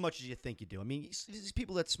need as much as you think you do. I mean, these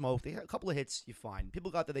people that smoke, they have a couple of hits, you find.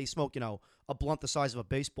 People got that they smoke, a blunt the size of a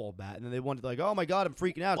baseball bat, and then they wonder, like, oh my God, I'm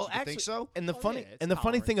freaking out. Well, Do you think so? And the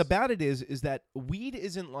funny thing about it is that weed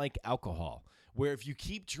isn't like alcohol, where if you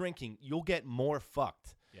keep drinking, you'll get more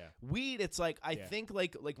fucked. Yeah. Weed, it's like I think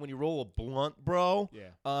like when you roll a blunt, bro.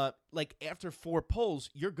 Yeah. Like after 4 pulls,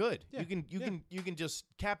 you're good. Yeah. You can just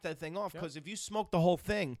cap that thing off, because if you smoke the whole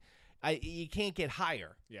thing, you can't get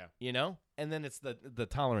higher. Yeah. You know? And then it's the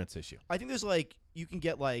tolerance issue. I think there's like, you can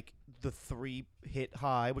get like the 3-hit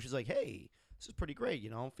high, which is like, hey, this is pretty great.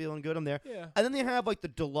 I'm feeling good. I'm there. Yeah. And then they have like the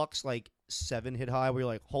deluxe like 7-hit high where you're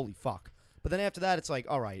like, holy fuck. But then after that, it's like,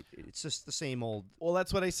 all right, it's just the same old. Well,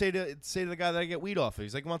 that's what I say to the guy that I get weed off of.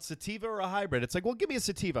 He's like, want sativa or a hybrid? It's like, well, give me a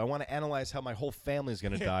sativa. I want to analyze how my whole family's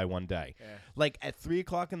going to die one day. Yeah. Like at 3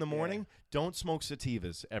 o'clock in the morning, don't smoke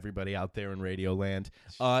sativas, everybody out there in Radio Land.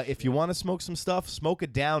 If you want to smoke some stuff, smoke a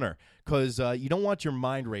downer, because you don't want your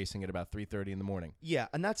mind racing at about 3:30 in the morning. Yeah,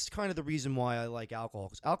 and that's kind of the reason why I like alcohol.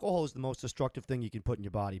 Because alcohol is the most destructive thing you can put in your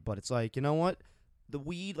body. But it's like, you know what? The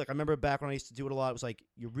weed, like I remember back when I used to do it a lot, it was like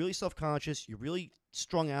you're really self-conscious, you're really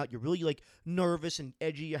strung out, you're really like nervous and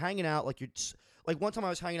edgy, you're hanging out like like one time I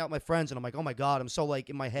was hanging out with my friends and I'm like, oh my God, I'm so like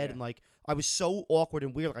in my head and like I was so awkward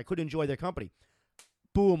and weird, like I couldn't enjoy their company.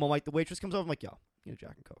 Boom, I'm like, the waitress comes over, I'm like, yo,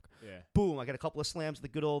 Jack and Coke. Yeah. Boom, I got a couple of slams of the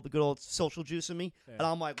good old social juice in me, and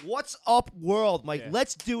I'm like, what's up, world? I'm like,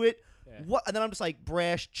 let's do it. Yeah. What? And then I'm just like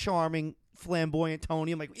brash, charming, flamboyant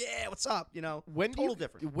Tony. I'm like, yeah, what's up? Total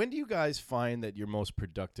different. When do you guys find that you're most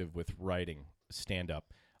productive with writing stand up?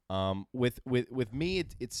 With me,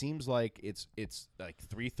 it seems like it's like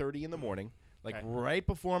 3:30 in the morning, like right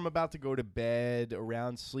before I'm about to go to bed,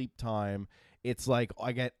 around sleep time. It's like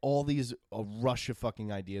I get all these a rush of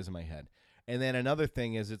fucking ideas in my head. And then another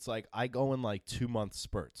thing is, it's like I go in like 2-month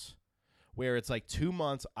spurts, where it's like 2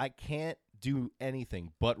 months I can't do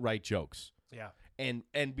anything but write jokes. Yeah.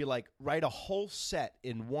 And be like, write a whole set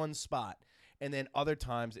in one spot. And then other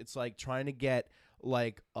times it's like trying to get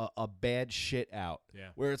like a bad shit out. Yeah.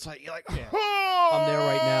 Where it's like you're like, Yeah. I'm there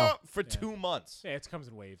right now for 2 months. Yeah, it comes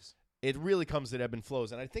in waves. It really comes at ebb and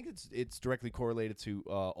flows, and I think it's directly correlated to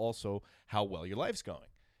also how well your life's going,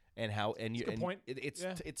 and how and you. Good point.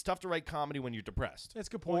 It's tough to write comedy when you're depressed. That's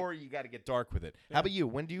a good point. Or you got to get dark with it. Yeah. How about you?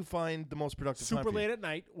 When do you find the most productive time Super for you? late at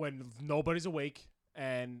night when nobody's awake,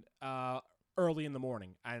 and early in the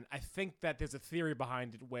morning. And I think that there's a theory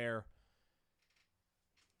behind it where,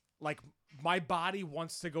 like, my body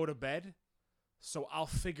wants to go to bed, so I'll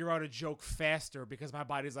figure out a joke faster because my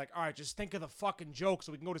body's like, all right, just think of the fucking joke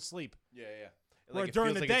so we can go to sleep. Yeah. Where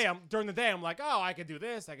during the day, I'm like, oh, I could do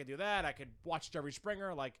this, I could do that, I could watch Jerry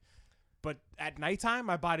Springer, like. But at nighttime,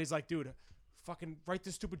 my body's like, dude, fucking write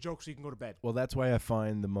this stupid joke so you can go to bed. Well, that's why I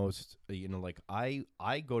find the most, like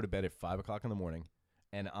I go to bed at 5 o'clock in the morning,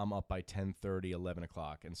 and I'm up by 10:30, 11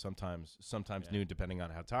 o'clock, and sometimes noon, depending on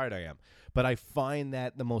how tired I am. But I find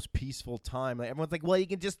that the most peaceful time. Like, everyone's like, well, you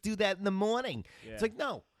can just do that in the morning. Yeah. It's like,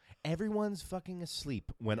 no. Everyone's fucking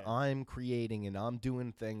asleep when I'm creating and I'm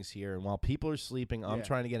doing things here. And while people are sleeping, I'm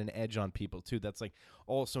trying to get an edge on people, too. That's like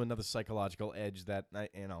also another psychological edge that,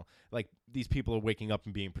 like these people are waking up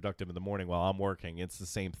and being productive in the morning while I'm working. It's the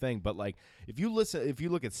same thing. But like if you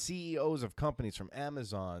look at CEOs of companies from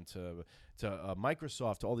Amazon to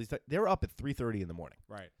Microsoft to all these, they're up at 3:30 in the morning.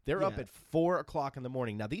 Right. They're up at 4 o'clock in the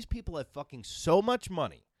morning. Now, these people have fucking so much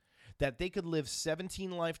money that they could live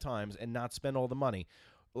 17 lifetimes and not spend all the money.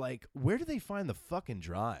 Like, where do they find the fucking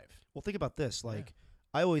drive? Well, think about this. Like,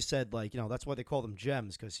 I always said, like, that's why they call them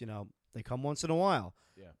gems, because, they come once in a while.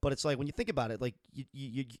 Yeah. But it's like, when you think about it, like,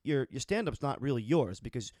 your stand-up's not really yours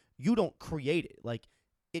because you don't create it. Like,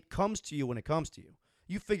 it comes to you when it comes to you.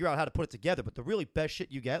 You figure out how to put it together, but the really best shit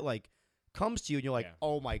you get, like, comes to you, and you're like,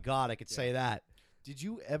 oh, my God, I could say that. Did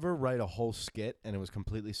you ever write a whole skit, and it was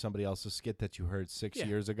completely somebody else's skit that you heard 6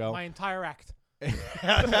 years ago? My entire act.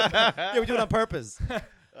 Yeah, we do it on purpose.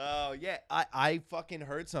 Oh, yeah. I fucking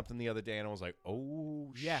heard something the other day, and I was like,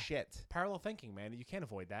 oh, shit. Parallel thinking, man. You can't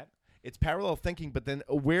avoid that. It's parallel thinking, but then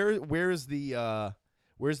where's the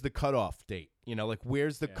cutoff date? Like,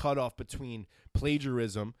 where's the cutoff between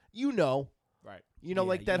plagiarism? Right.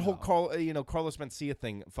 Like that whole Carlos Mencia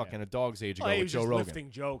thing fucking a dog's age ago he with was Joe just Rogan.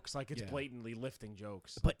 lifting jokes. Like, it's blatantly lifting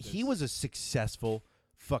jokes. But he was a successful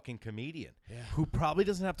fucking comedian who probably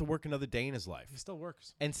doesn't have to work another day in his life. He still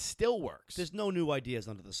works. And still works. There's no new ideas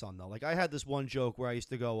under the sun, though. Like, I had this one joke where I used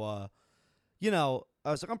to go, I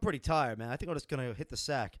was like, I'm pretty tired, man. I think I'm just going to hit the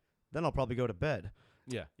sack. Then I'll probably go to bed.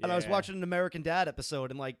 Yeah. And I was watching an American Dad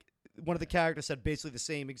episode, and, like, one of the characters said basically the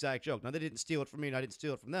same exact joke. Now, they didn't steal it from me, and I didn't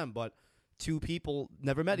steal it from them, but two people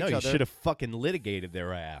never met each other. No, you should have fucking litigated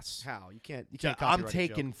their ass. How? You can't I'm copyright a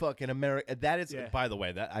taking joke. fucking America. That is, by the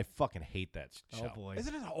way, that I fucking hate that show. Oh, boy.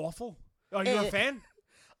 Isn't it awful? Oh, you're a fan?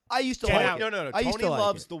 I used to Get like out. it. No. I used Tony to like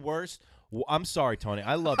loves it. the worst. Well, I'm sorry, Tony.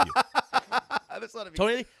 I love you. That's not a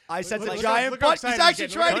Tony, I said Look a giant how butt. He's excited actually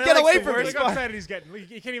he's trying to getting. get Tony away likes from the me. Look how excited he's getting.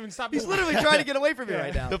 He can't even stop. He's moving. literally trying to get away from me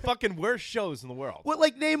right now. the fucking worst shows in the world. What,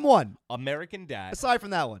 like, name one American Dad. aside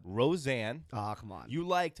from that one? Roseanne. Oh, come on. You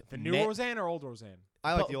liked The new Roseanne or old Roseanne?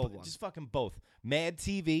 I like the old one. Just fucking both. Mad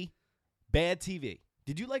TV, Bad TV.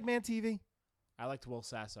 Did you like Mad TV? I liked Will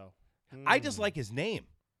Sasso. I just like his name.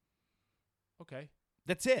 Okay.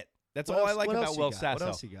 That's it. That's What all I else- like what about else you Will got? Sasso. What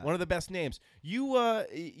else you got? One of the best names.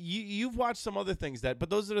 You've watched some other things but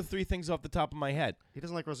those are the three things off the top of my head. He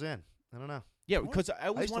doesn't like Roseanne. I don't know. Yeah, because I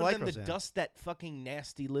always used to wanted like them to Roseanne. dust that fucking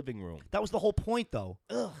nasty living room. That was the whole point, though.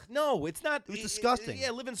 Ugh, no, it's not. It was disgusting.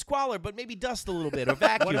 Yeah, live in squalor, but maybe dust a little bit or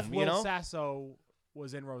vacuum. What if you Will know, Sasso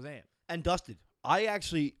was in Roseanne? And dusted. I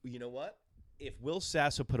actually, you know what? If Will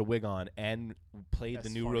Sasso put a wig on and played That's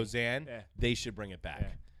the new funny. Roseanne, Yeah. they should bring it back. Yeah.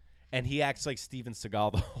 And he acts like Steven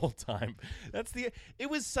Seagal the whole time. It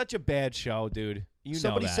was such a bad show, dude.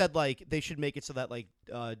 Somebody know that. said, like, they should make it so that, like,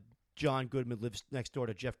 John Goodman lives next door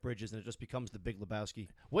to Jeff Bridges, and it just becomes the Big Lebowski.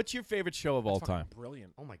 What's your favorite show of all That's fucking time?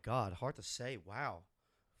 Brilliant. Oh, my God. Hard to say. Wow.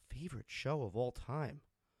 Favorite show of all time?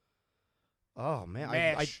 Oh, man.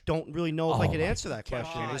 I MASH. don't really know if I Oh, could my answer that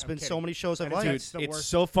question. God. There's I'm been so kidding. many shows I've That is- liked. that's the It's worst.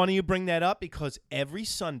 so funny you bring that up because every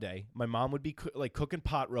Sunday my mom would be cooking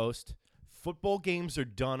pot roast. Football games are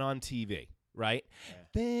done on TV, right?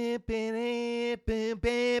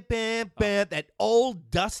 That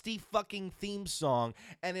old dusty fucking theme song,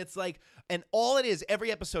 and it's like, and all it is, every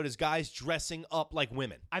episode is guys dressing up like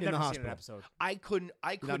women. I've In the never seen an hospital. episode. I couldn't.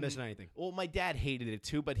 You're not missing anything. Well, my dad hated it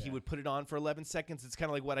too, but he would put it on for 11 seconds. It's kind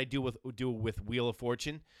of like what I do with Wheel of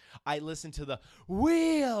Fortune. I listen to the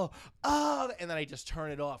Wheel of, and then I just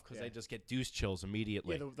turn it off because I just get deuce chills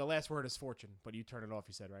immediately. Yeah, the last word is fortune, but you turn it off.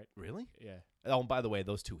 You said right? Really? Yeah. Oh, and by the way,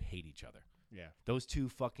 those two hate each other. Yeah. Those two two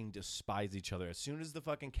fucking despise each other. As soon as the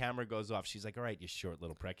fucking camera goes off, she's like, "All right, you short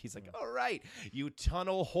little prick." He's like, "All right, you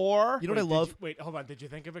tunnel whore." You know what I love? Wait, hold on. Did you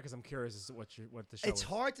think of it? Because I'm curious as to what the show It's is.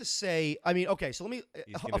 hard to say. I mean, okay, so let me.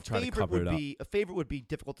 A favorite would be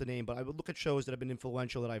difficult to name, but I would look at shows that have been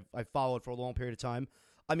influential that I've followed for a long period of time.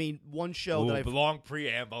 I mean, one show that I've long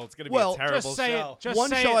preamble. It's gonna be a terrible show.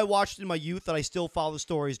 One show I watched in my youth that I still follow the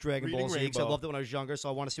story is Dragon Ball Z. 'Cause I loved it when I was younger, so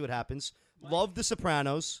I want to see what happens. Loved The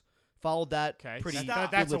Sopranos. Followed that pretty.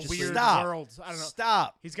 That's a weird world. I don't know.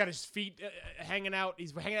 Stop. He's got his feet hanging out.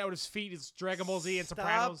 He's hanging out with his feet. It's Dragon Ball Z and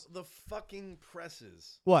Sopranos. Stop the fucking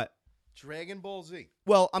presses. What? Dragon Ball Z.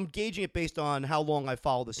 Well, I'm gauging it based on how long I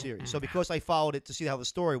followed the series. So because I followed it to see how the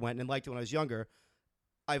story went and liked it when I was younger,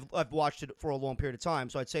 I've watched it for a long period of time.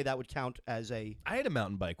 So I'd say that would count as a. I had a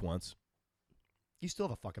mountain bike once. You still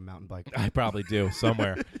have a fucking mountain bike. I probably do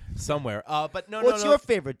somewhere. But no. What's your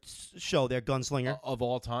favorite show there, Gunslinger? Of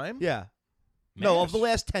all time? Yeah. MASH. No, of the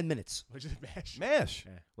last 10 minutes. Which is MASH. MASH.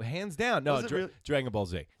 Yeah. Well, hands down. No, Was it really? Dragon Ball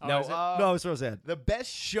Z. Oh, no, is it? No, it's Roseanne. The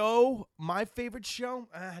best show, my favorite show.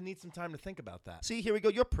 I need some time to think about that. See, here we go.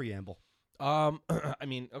 Your preamble. I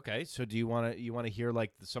mean, okay. So, do you want to hear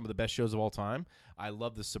like some of the best shows of all time? I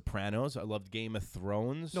love The Sopranos. I loved Game of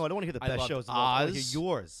Thrones. No, I don't want to hear the I best loved shows of all time. I want to Oz. hear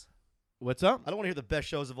yours. What's up? I don't want to hear the best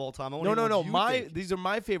shows of all time. I want No, to hear no. what you think. These are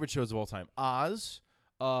my favorite shows of all time. Oz,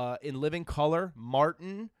 In Living Color,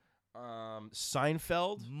 Martin,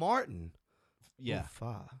 Seinfeld. Martin. Yeah.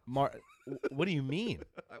 Oofa. What do you mean?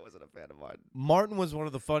 I wasn't a fan of Martin. Martin was one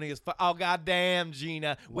of the funniest. Oh goddamn,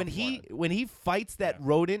 Gina! When he fights that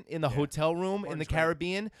rodent in the hotel room in the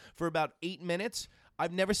Caribbean for about 8 minutes,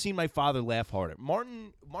 I've never seen my father laugh harder.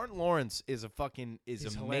 Martin Lawrence is He's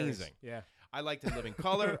amazing. hilarious. Yeah. I liked In Living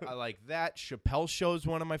Color. I like that. Chappelle Show is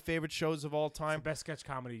one of my favorite shows of all time. Best sketch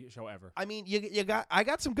comedy show ever. I mean, I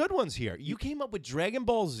got some good ones here. You came up with Dragon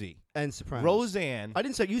Ball Z and Sopranos. Roseanne. I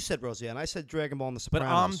didn't say you said Roseanne. I said Dragon Ball and The But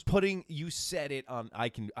Sopranos. you said it on.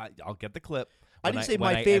 I'll get the clip. I didn't say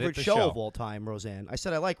my favorite show of all time, Roseanne. I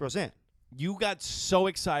said I like Roseanne. You got so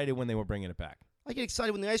excited when they were bringing it back. I get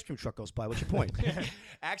excited when the ice cream truck goes by. What's your point?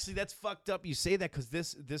 Actually, that's fucked up. You say that because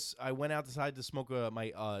this I went outside to smoke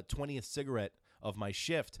my 20th cigarette of my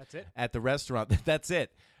shift. That's it? At the restaurant. That's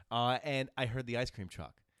it. And I heard the ice cream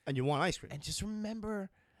truck. And you want ice cream. And just remember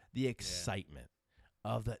the excitement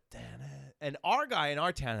of the and our guy in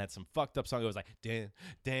our town had some fucked up song. It was like ice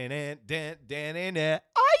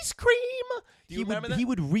cream. Do you remember that? He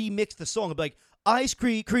would remix the song and be like, ice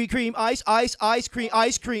cream, cream, ice cream,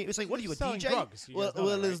 ice cream. It's like, what are you, a selling DJ? drugs. You guys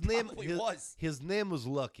know that, right? his name was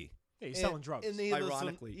Lucky. Yeah, he's selling drugs. And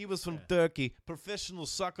Ironically. he was from Turkey, professional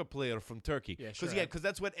soccer player from Turkey. Yeah, sure. Because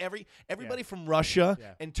that's what everybody from Russia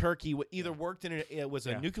and Turkey either worked in was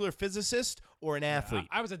a nuclear physicist or an athlete.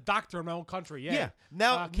 I was a doctor in my own country. Yeah. Yeah.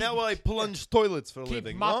 Now I plunge toilets for a keep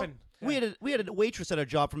living. mopping. No? We had a waitress at a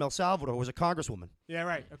job from El Salvador who was a congresswoman. Yeah,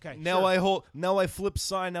 right. Okay. Now I flip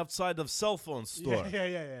sign outside of cell phone store.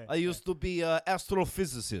 Yeah. I used to be an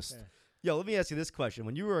astrophysicist. Yeah. Yo, let me ask you this question.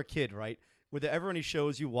 When you were a kid, right? Were there ever any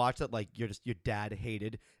shows you watched that like your dad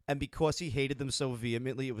hated, and because he hated them so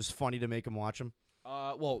vehemently, it was funny to make him watch them?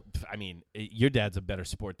 Well, I mean, your dad's a better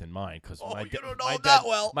sport than mine because you don't know that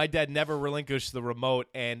well. My dad never relinquished the remote,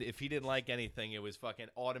 and if he didn't like anything, it was fucking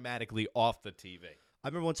automatically off the TV. I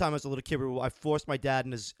remember one time as a little kid, I forced my dad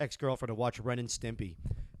and his ex-girlfriend to watch Ren and Stimpy.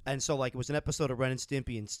 And so, like, it was an episode of Ren and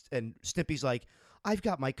Stimpy, and Stimpy's like, I've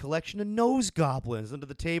got my collection of nose goblins under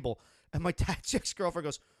the table. And my dad's ex-girlfriend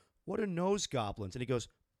goes, what are nose goblins? And he goes,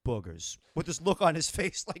 boogers. With this look on his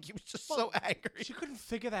face like he was just so angry. She couldn't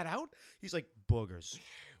figure that out? He's like, boogers.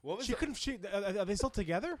 What was are they still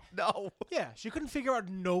together? No. Yeah, she couldn't figure out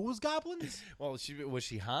nose goblins? Well, was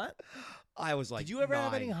she hot? I was like, did you ever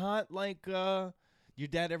have 9. any hot, like, your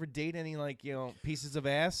dad ever date any, like, pieces of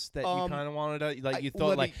ass that you kind of wanted to, like, you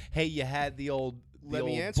thought, hey, you had the old Let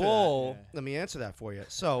me answer that for you.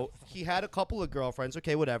 So he had a couple of girlfriends.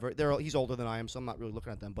 Okay, whatever. He's older than I am, so I'm not really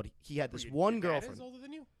looking at them. But he had this one girlfriend. Your dad is older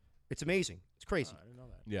than you? It's amazing. It's crazy. I didn't know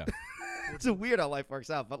that. Yeah. It's a weird how life works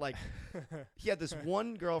out. But like, he had this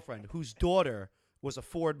one girlfriend whose daughter was a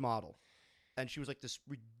Ford model, and she was like this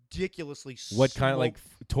ridiculously. What kind of like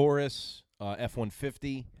Taurus,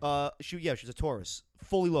 F-150? She's a Taurus,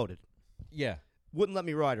 fully loaded. Yeah. Wouldn't let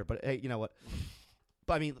me ride her, but hey, you know what?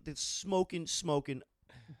 But I mean, this smoking,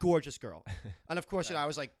 gorgeous girl. And of course, I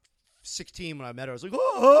was like 16 when I met her. I was like,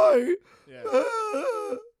 oh, hi. Yeah.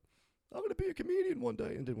 I'm going to be a comedian one day.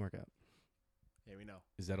 And it didn't work out. Yeah, we know.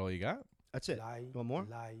 Is that all you got? That's it. Lie, you want more?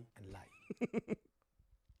 Lie, and lie.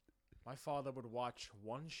 My father would watch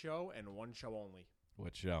one show and one show only.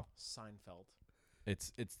 What show? Seinfeld.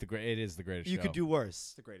 It is the greatest show. You could do worse.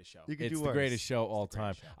 It's the greatest show. You could It's do the worse. greatest show all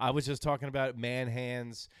time. I was just talking about Man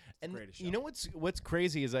Hands, and greatest you know what's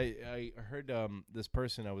crazy is I heard this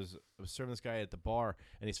person. I was serving this guy at the bar,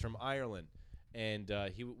 and he's from Ireland, and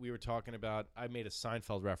we were talking about. I made a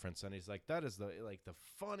Seinfeld reference, and he's like, "That is the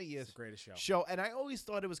funniest, greatest show." And I always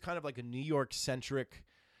thought it was kind of like a New York centric.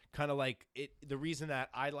 Kind of like it. The reason that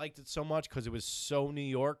I liked it so much because it was so New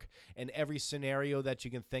York, and every scenario that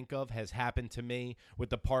you can think of has happened to me with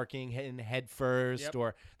the parking in head first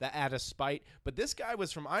or the out of spite. But this guy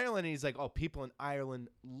was from Ireland, and he's like, "Oh, people in Ireland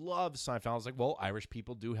love Seinfeld." I was like, "Well, Irish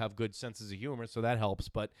people do have good senses of humor, so that helps."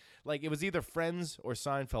 But like, it was either Friends or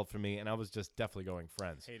Seinfeld for me, and I was just definitely going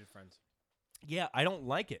Friends. Hated Friends. Yeah, I don't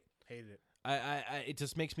like it. Hated it. I it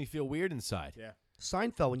just makes me feel weird inside. Yeah.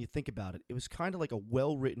 Seinfeld, when you think about it, it was kind of like a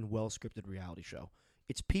well-written, well-scripted reality show.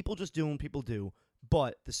 It's people just doing what people do,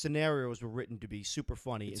 but the scenarios were written to be super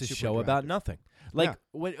funny. It's and a super show interactive. about nothing. Like,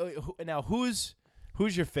 now who's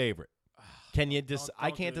your favorite? Can you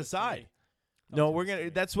I can't decide. No, we're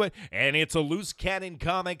gonna. That's what. And it's a Loose Cannon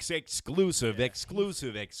Comics exclusive.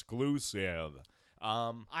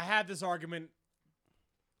 I had this argument.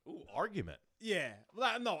 Ooh, argument. Yeah.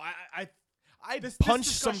 No, I this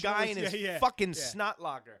punched some discussion guy was- in his yeah, fucking yeah. snot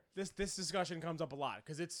locker. This discussion comes up a lot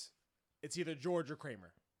because it's either George or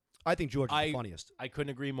Kramer. I think George is the funniest. I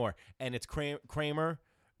couldn't agree more. And it's Kramer.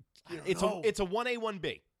 It's know. a 1A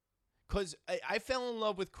 1B. Because I fell in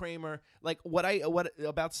love with Kramer. Like what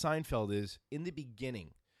about Seinfeld is in the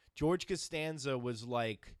beginning, George Costanza was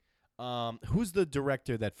like, who's the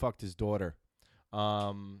director that fucked his daughter?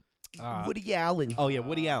 Woody Allen. Oh yeah,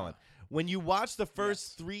 Woody Allen. When you watch the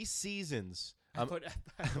first 3 seasons, I thought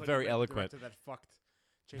very you eloquent. director that fucked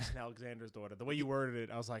Jason Alexander's daughter. The way you worded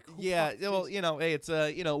it, I was like, who Yeah, fucked well, Jason? hey, it's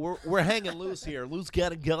we're hanging loose here. Loose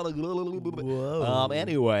gotta. Whoa.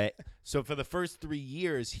 Anyway, so for the first 3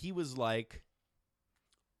 years, he was like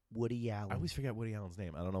Woody Allen. I always forget Woody Allen's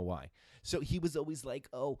name. I don't know why. So he was always like,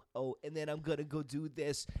 oh, and then I'm gonna go do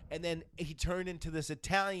this, and then he turned into this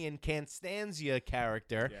Italian Costanza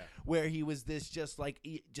character, where he was this just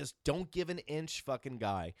don't give an inch fucking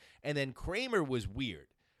guy, and then Kramer was weird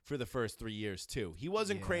for the first 3 years too. He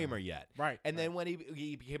wasn't Kramer yet, Right. And then when he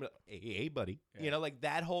became hey buddy, like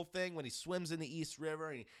that whole thing when he swims in the East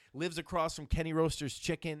River and he lives across from Kenny Roaster's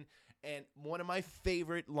Chicken. And one of my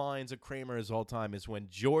favorite lines of Kramer's all time is when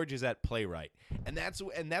George is at Playwright, and that's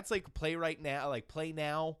like Playwright now, like Play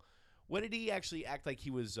Now. What did he actually act like he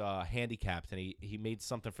was handicapped, and he made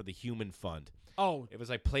something for the Human Fund? Oh, it was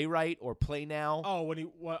like Playwright or Play Now. Oh, what are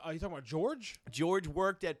you talking about? George? George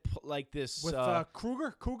worked at like this With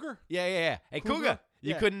Cougar? Yeah. Hey, Cougar,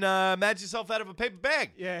 you Yeah. couldn't match yourself out of a paper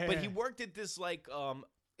bag. Yeah. But he worked at this like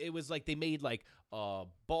it was like they made like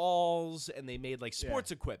balls and they made like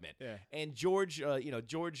sports equipment. Yeah. And George,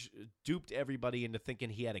 George duped everybody into thinking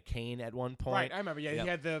he had a cane at one point. Right, I remember. Yeah, Yep. he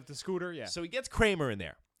had the scooter. Yeah. So he gets Kramer in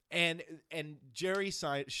there, and Jerry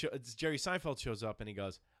Seinfeld shows up and he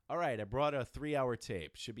goes, "All right, I brought a 3-hour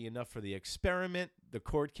tape. Should be enough for the experiment, the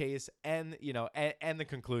court case, and and the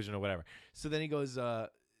conclusion or whatever." So then he goes,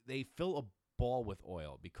 "They fill a ball with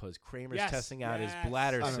oil because Kramer's testing out his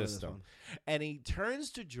bladder system," and he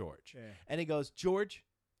turns to George and he goes, "George,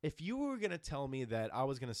 if you were going to tell me that I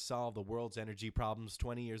was going to solve the world's energy problems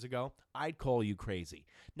 20 years ago, I'd call you crazy.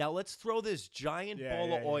 Now let's throw this giant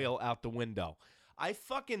ball of oil out the window." I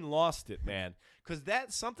fucking lost it, man. Because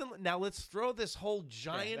that's something. Now let's throw this whole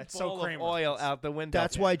giant ball of oil out the window.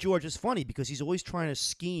 That's why George is funny, because he's always trying to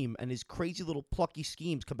scheme, and his crazy little plucky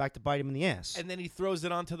schemes come back to bite him in the ass. And then he throws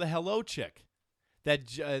it onto the hello chick that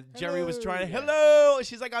Jerry was trying to. Yeah. Hello.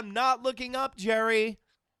 She's like, "I'm not looking up, Jerry."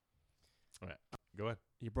 All right, go ahead.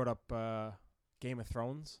 You brought up Game of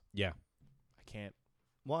Thrones. Yeah. I can't.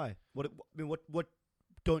 Why? What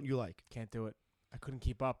don't you like? Can't do it. I couldn't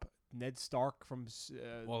keep up. Ned Stark from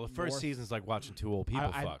Well, the first North. season's like watching two old people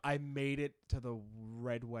fuck. I made it to the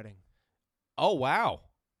Red Wedding. Oh, wow.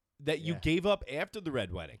 That you gave up after the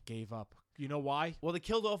Red Wedding. Gave up. You know why? Well, they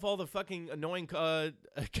killed off all the fucking annoying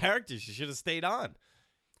characters. You should have stayed on.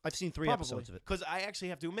 I've seen 3 episodes of it. Because I actually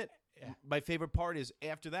have to admit, my favorite part is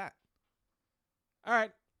after that. All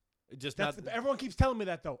right. Just everyone keeps telling me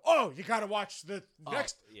that though. Oh, you got to watch the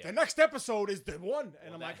next. yeah. The next episode is the one,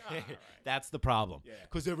 and I'm like, all right. That's the problem.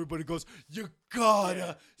 Because everybody goes, you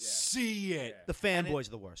gotta see it. The fanboys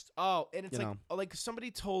are the worst. Oh, and it's like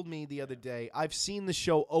somebody told me the other day. I've seen the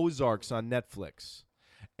show Ozarks on Netflix,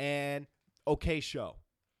 and okay show.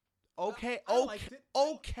 Okay. I liked it.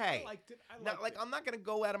 Okay. I liked it. I'm not gonna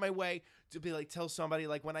go out of my way to be like tell somebody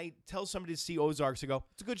like when I tell somebody to see Ozarks, I go,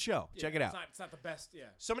 it's a good show. Check it out. It's not the best. Yeah.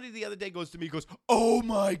 Somebody the other day goes to me, goes, oh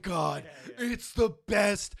my God, it's the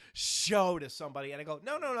best show to somebody, and I go,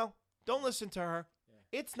 no, don't listen to her.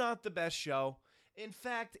 Yeah. It's not the best show. In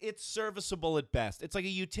fact, it's serviceable at best. It's like a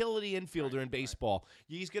utility infielder in baseball.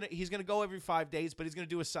 He's gonna go every 5 days, but he's gonna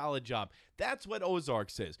do a solid job. That's what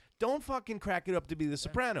Ozarks is. Don't fucking crack it up to be The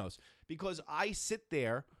Sopranos, because I sit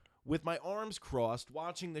there with my arms crossed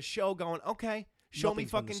watching the show, going, okay, show me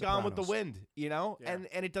fucking Gone with the Wind, you know, and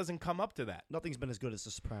it doesn't come up to that. Nothing's been as good as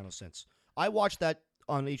The Sopranos since. I watched that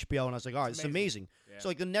on HBO, and I was like, all right, it's amazing. Yeah. So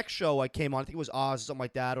like the next show I came on, I think it was Oz or something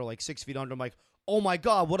like that, or like 6 Feet Under. I'm like, oh my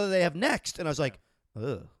God, what do they have next? And I was like,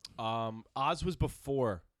 ugh. Oz was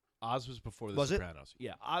before The Sopranos.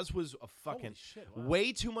 Yeah, Oz was a fucking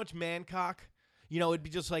way too much mancock. You know, it'd be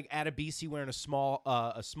just like Adebisi wearing a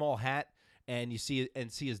small hat, and you see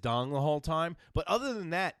his dong the whole time. But other than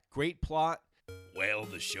that, great plot. Well,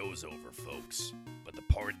 the show's over, folks, but the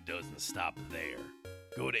party doesn't stop there.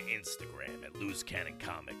 Go to Instagram at Loose Cannon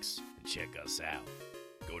Comics and check us out.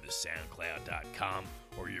 Go to SoundCloud.com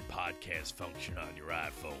or your podcast function on your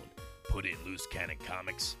iPhone. Put in Loose Cannon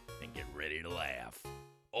Comics and get ready to laugh.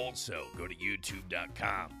 Also, go to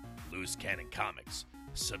YouTube.com, Loose Cannon Comics.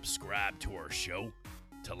 Subscribe to our show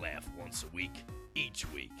to laugh once a week, each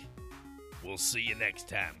week. We'll see you next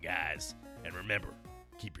time, guys. And remember,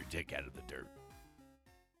 keep your dick out of the dirt.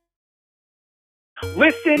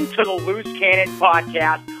 Listen to the Loose Cannon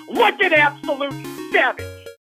Podcast. Look at Absolute Savage.